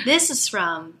 This is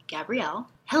from Gabrielle.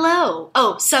 Hello.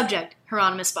 Oh, subject,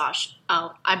 Hieronymus Bosch.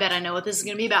 Oh, I bet I know what this is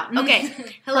going to be about. Okay.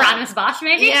 Hello. Hieronymus Bosch,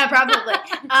 maybe? Yeah, probably.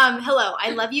 Hello. I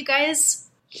love you guys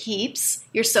heaps.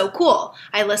 You're so cool.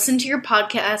 I listen to your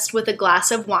podcast with a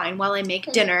glass of wine while I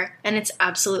make dinner, and it's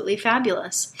absolutely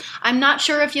fabulous. I'm not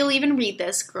sure if you'll even read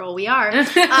this, girl, we are,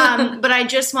 but I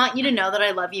just want you to know that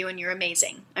I love you and you're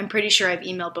amazing. I'm pretty sure I've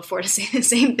emailed before to say the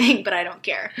same thing, but I don't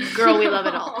care. Girl, we love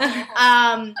it all.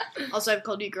 Also, I've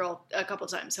called you girl a couple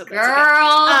times. Hope that's okay.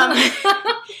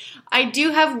 I do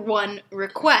have one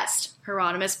request.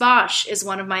 Hieronymus Bosch is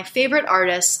one of my favorite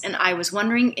artists, and I was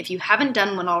wondering if you haven't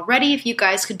done one already, if you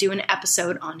guys could do an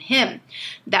episode on him.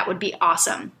 That would be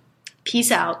awesome. Peace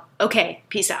out. Okay,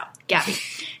 peace out. Gabby.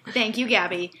 Thank you,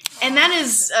 Gabby. And that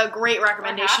is a great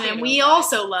recommendation, and we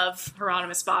also love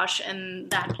Hieronymus Bosch, and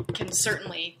that can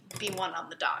certainly be one on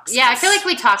the docs. Yeah, I feel like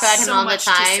we talk about him all the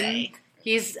time.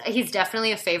 He's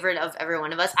definitely a favorite of every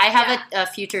one of us. I have a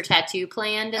future tattoo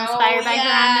planned inspired by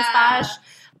Hieronymus Bosch.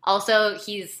 Also,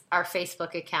 he's our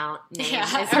Facebook account name. Yeah,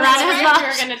 is Hieronymus Bosch. We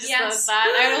were going to disclose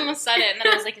that. I almost said it, and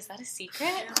then I was like, is that a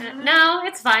secret? No,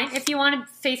 it's fine. If you want to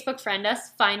Facebook friend us,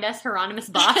 find us, Hieronymus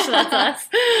Bosch. That's us.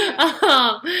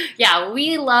 Yeah,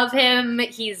 we love him.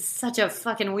 He's such a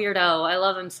fucking weirdo. I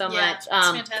love him so much. It's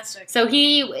fantastic. So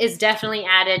he is definitely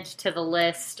added to the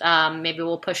list. Maybe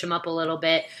we'll push him up a little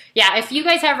bit. Yeah, if you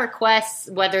guys have requests,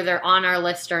 whether they're on our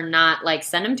list or not,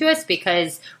 send them to us,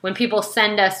 because when people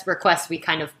send us requests, we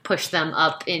kind of push them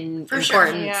up in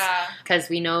importance because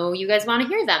we know you guys want to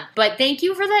hear them. But thank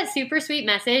you for that super sweet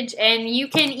message, and you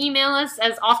can email us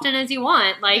as often as you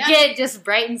want. It just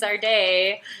brightens our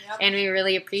day, and we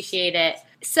really appreciate it.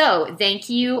 So thank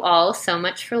you all so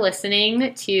much for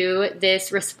listening to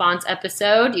this response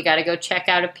episode. You got to go check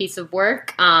out A Piece of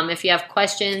Work. If you have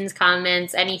questions,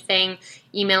 comments, anything,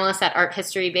 email us at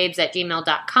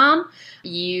arthistorybabes@gmail.com.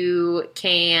 You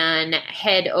can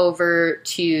head over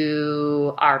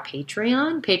to our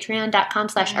Patreon,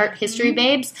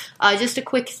 patreon.com/arthistorybabes. Just a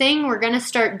quick thing, we're going to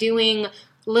start doing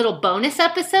little bonus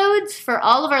episodes for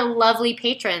all of our lovely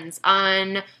patrons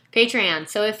on Patreon.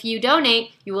 So if you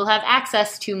donate, you will have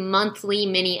access to monthly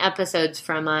mini episodes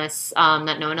from us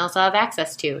that no one else will have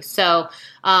access to. So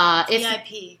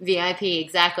VIP,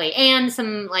 exactly, and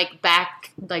some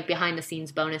behind the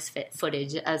scenes bonus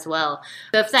footage as well.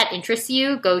 So if that interests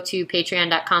you, go to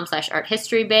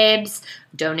patreon.com/arthistorybabes.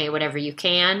 Donate whatever you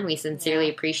can. We sincerely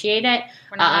appreciate it.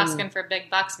 We're not asking for big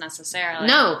bucks necessarily.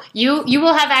 No, you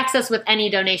will have access with any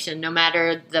donation, no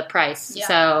matter the price. Yeah.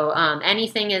 So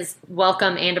anything is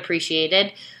welcome and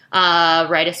appreciated.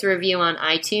 Write us a review on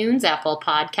iTunes, Apple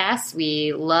Podcasts.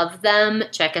 We love them.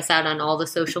 Check us out on all the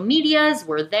social medias.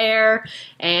 We're there.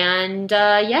 And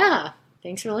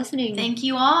thanks for listening. Thank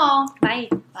you all. Bye.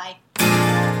 Bye.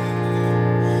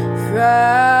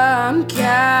 From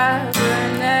Cabernet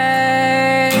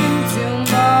to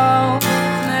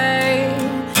Monet,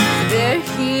 they're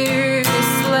here to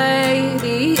slay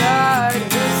the art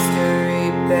history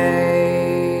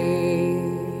babes.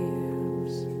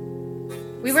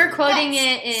 We were quoting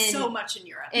it in so much in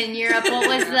Europe. In Europe, what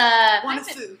was the one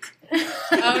fook?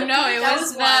 Oh no, it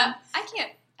was the I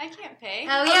can't pay.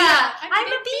 Oh yeah, I'm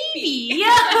a baby.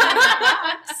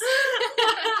 Yeah.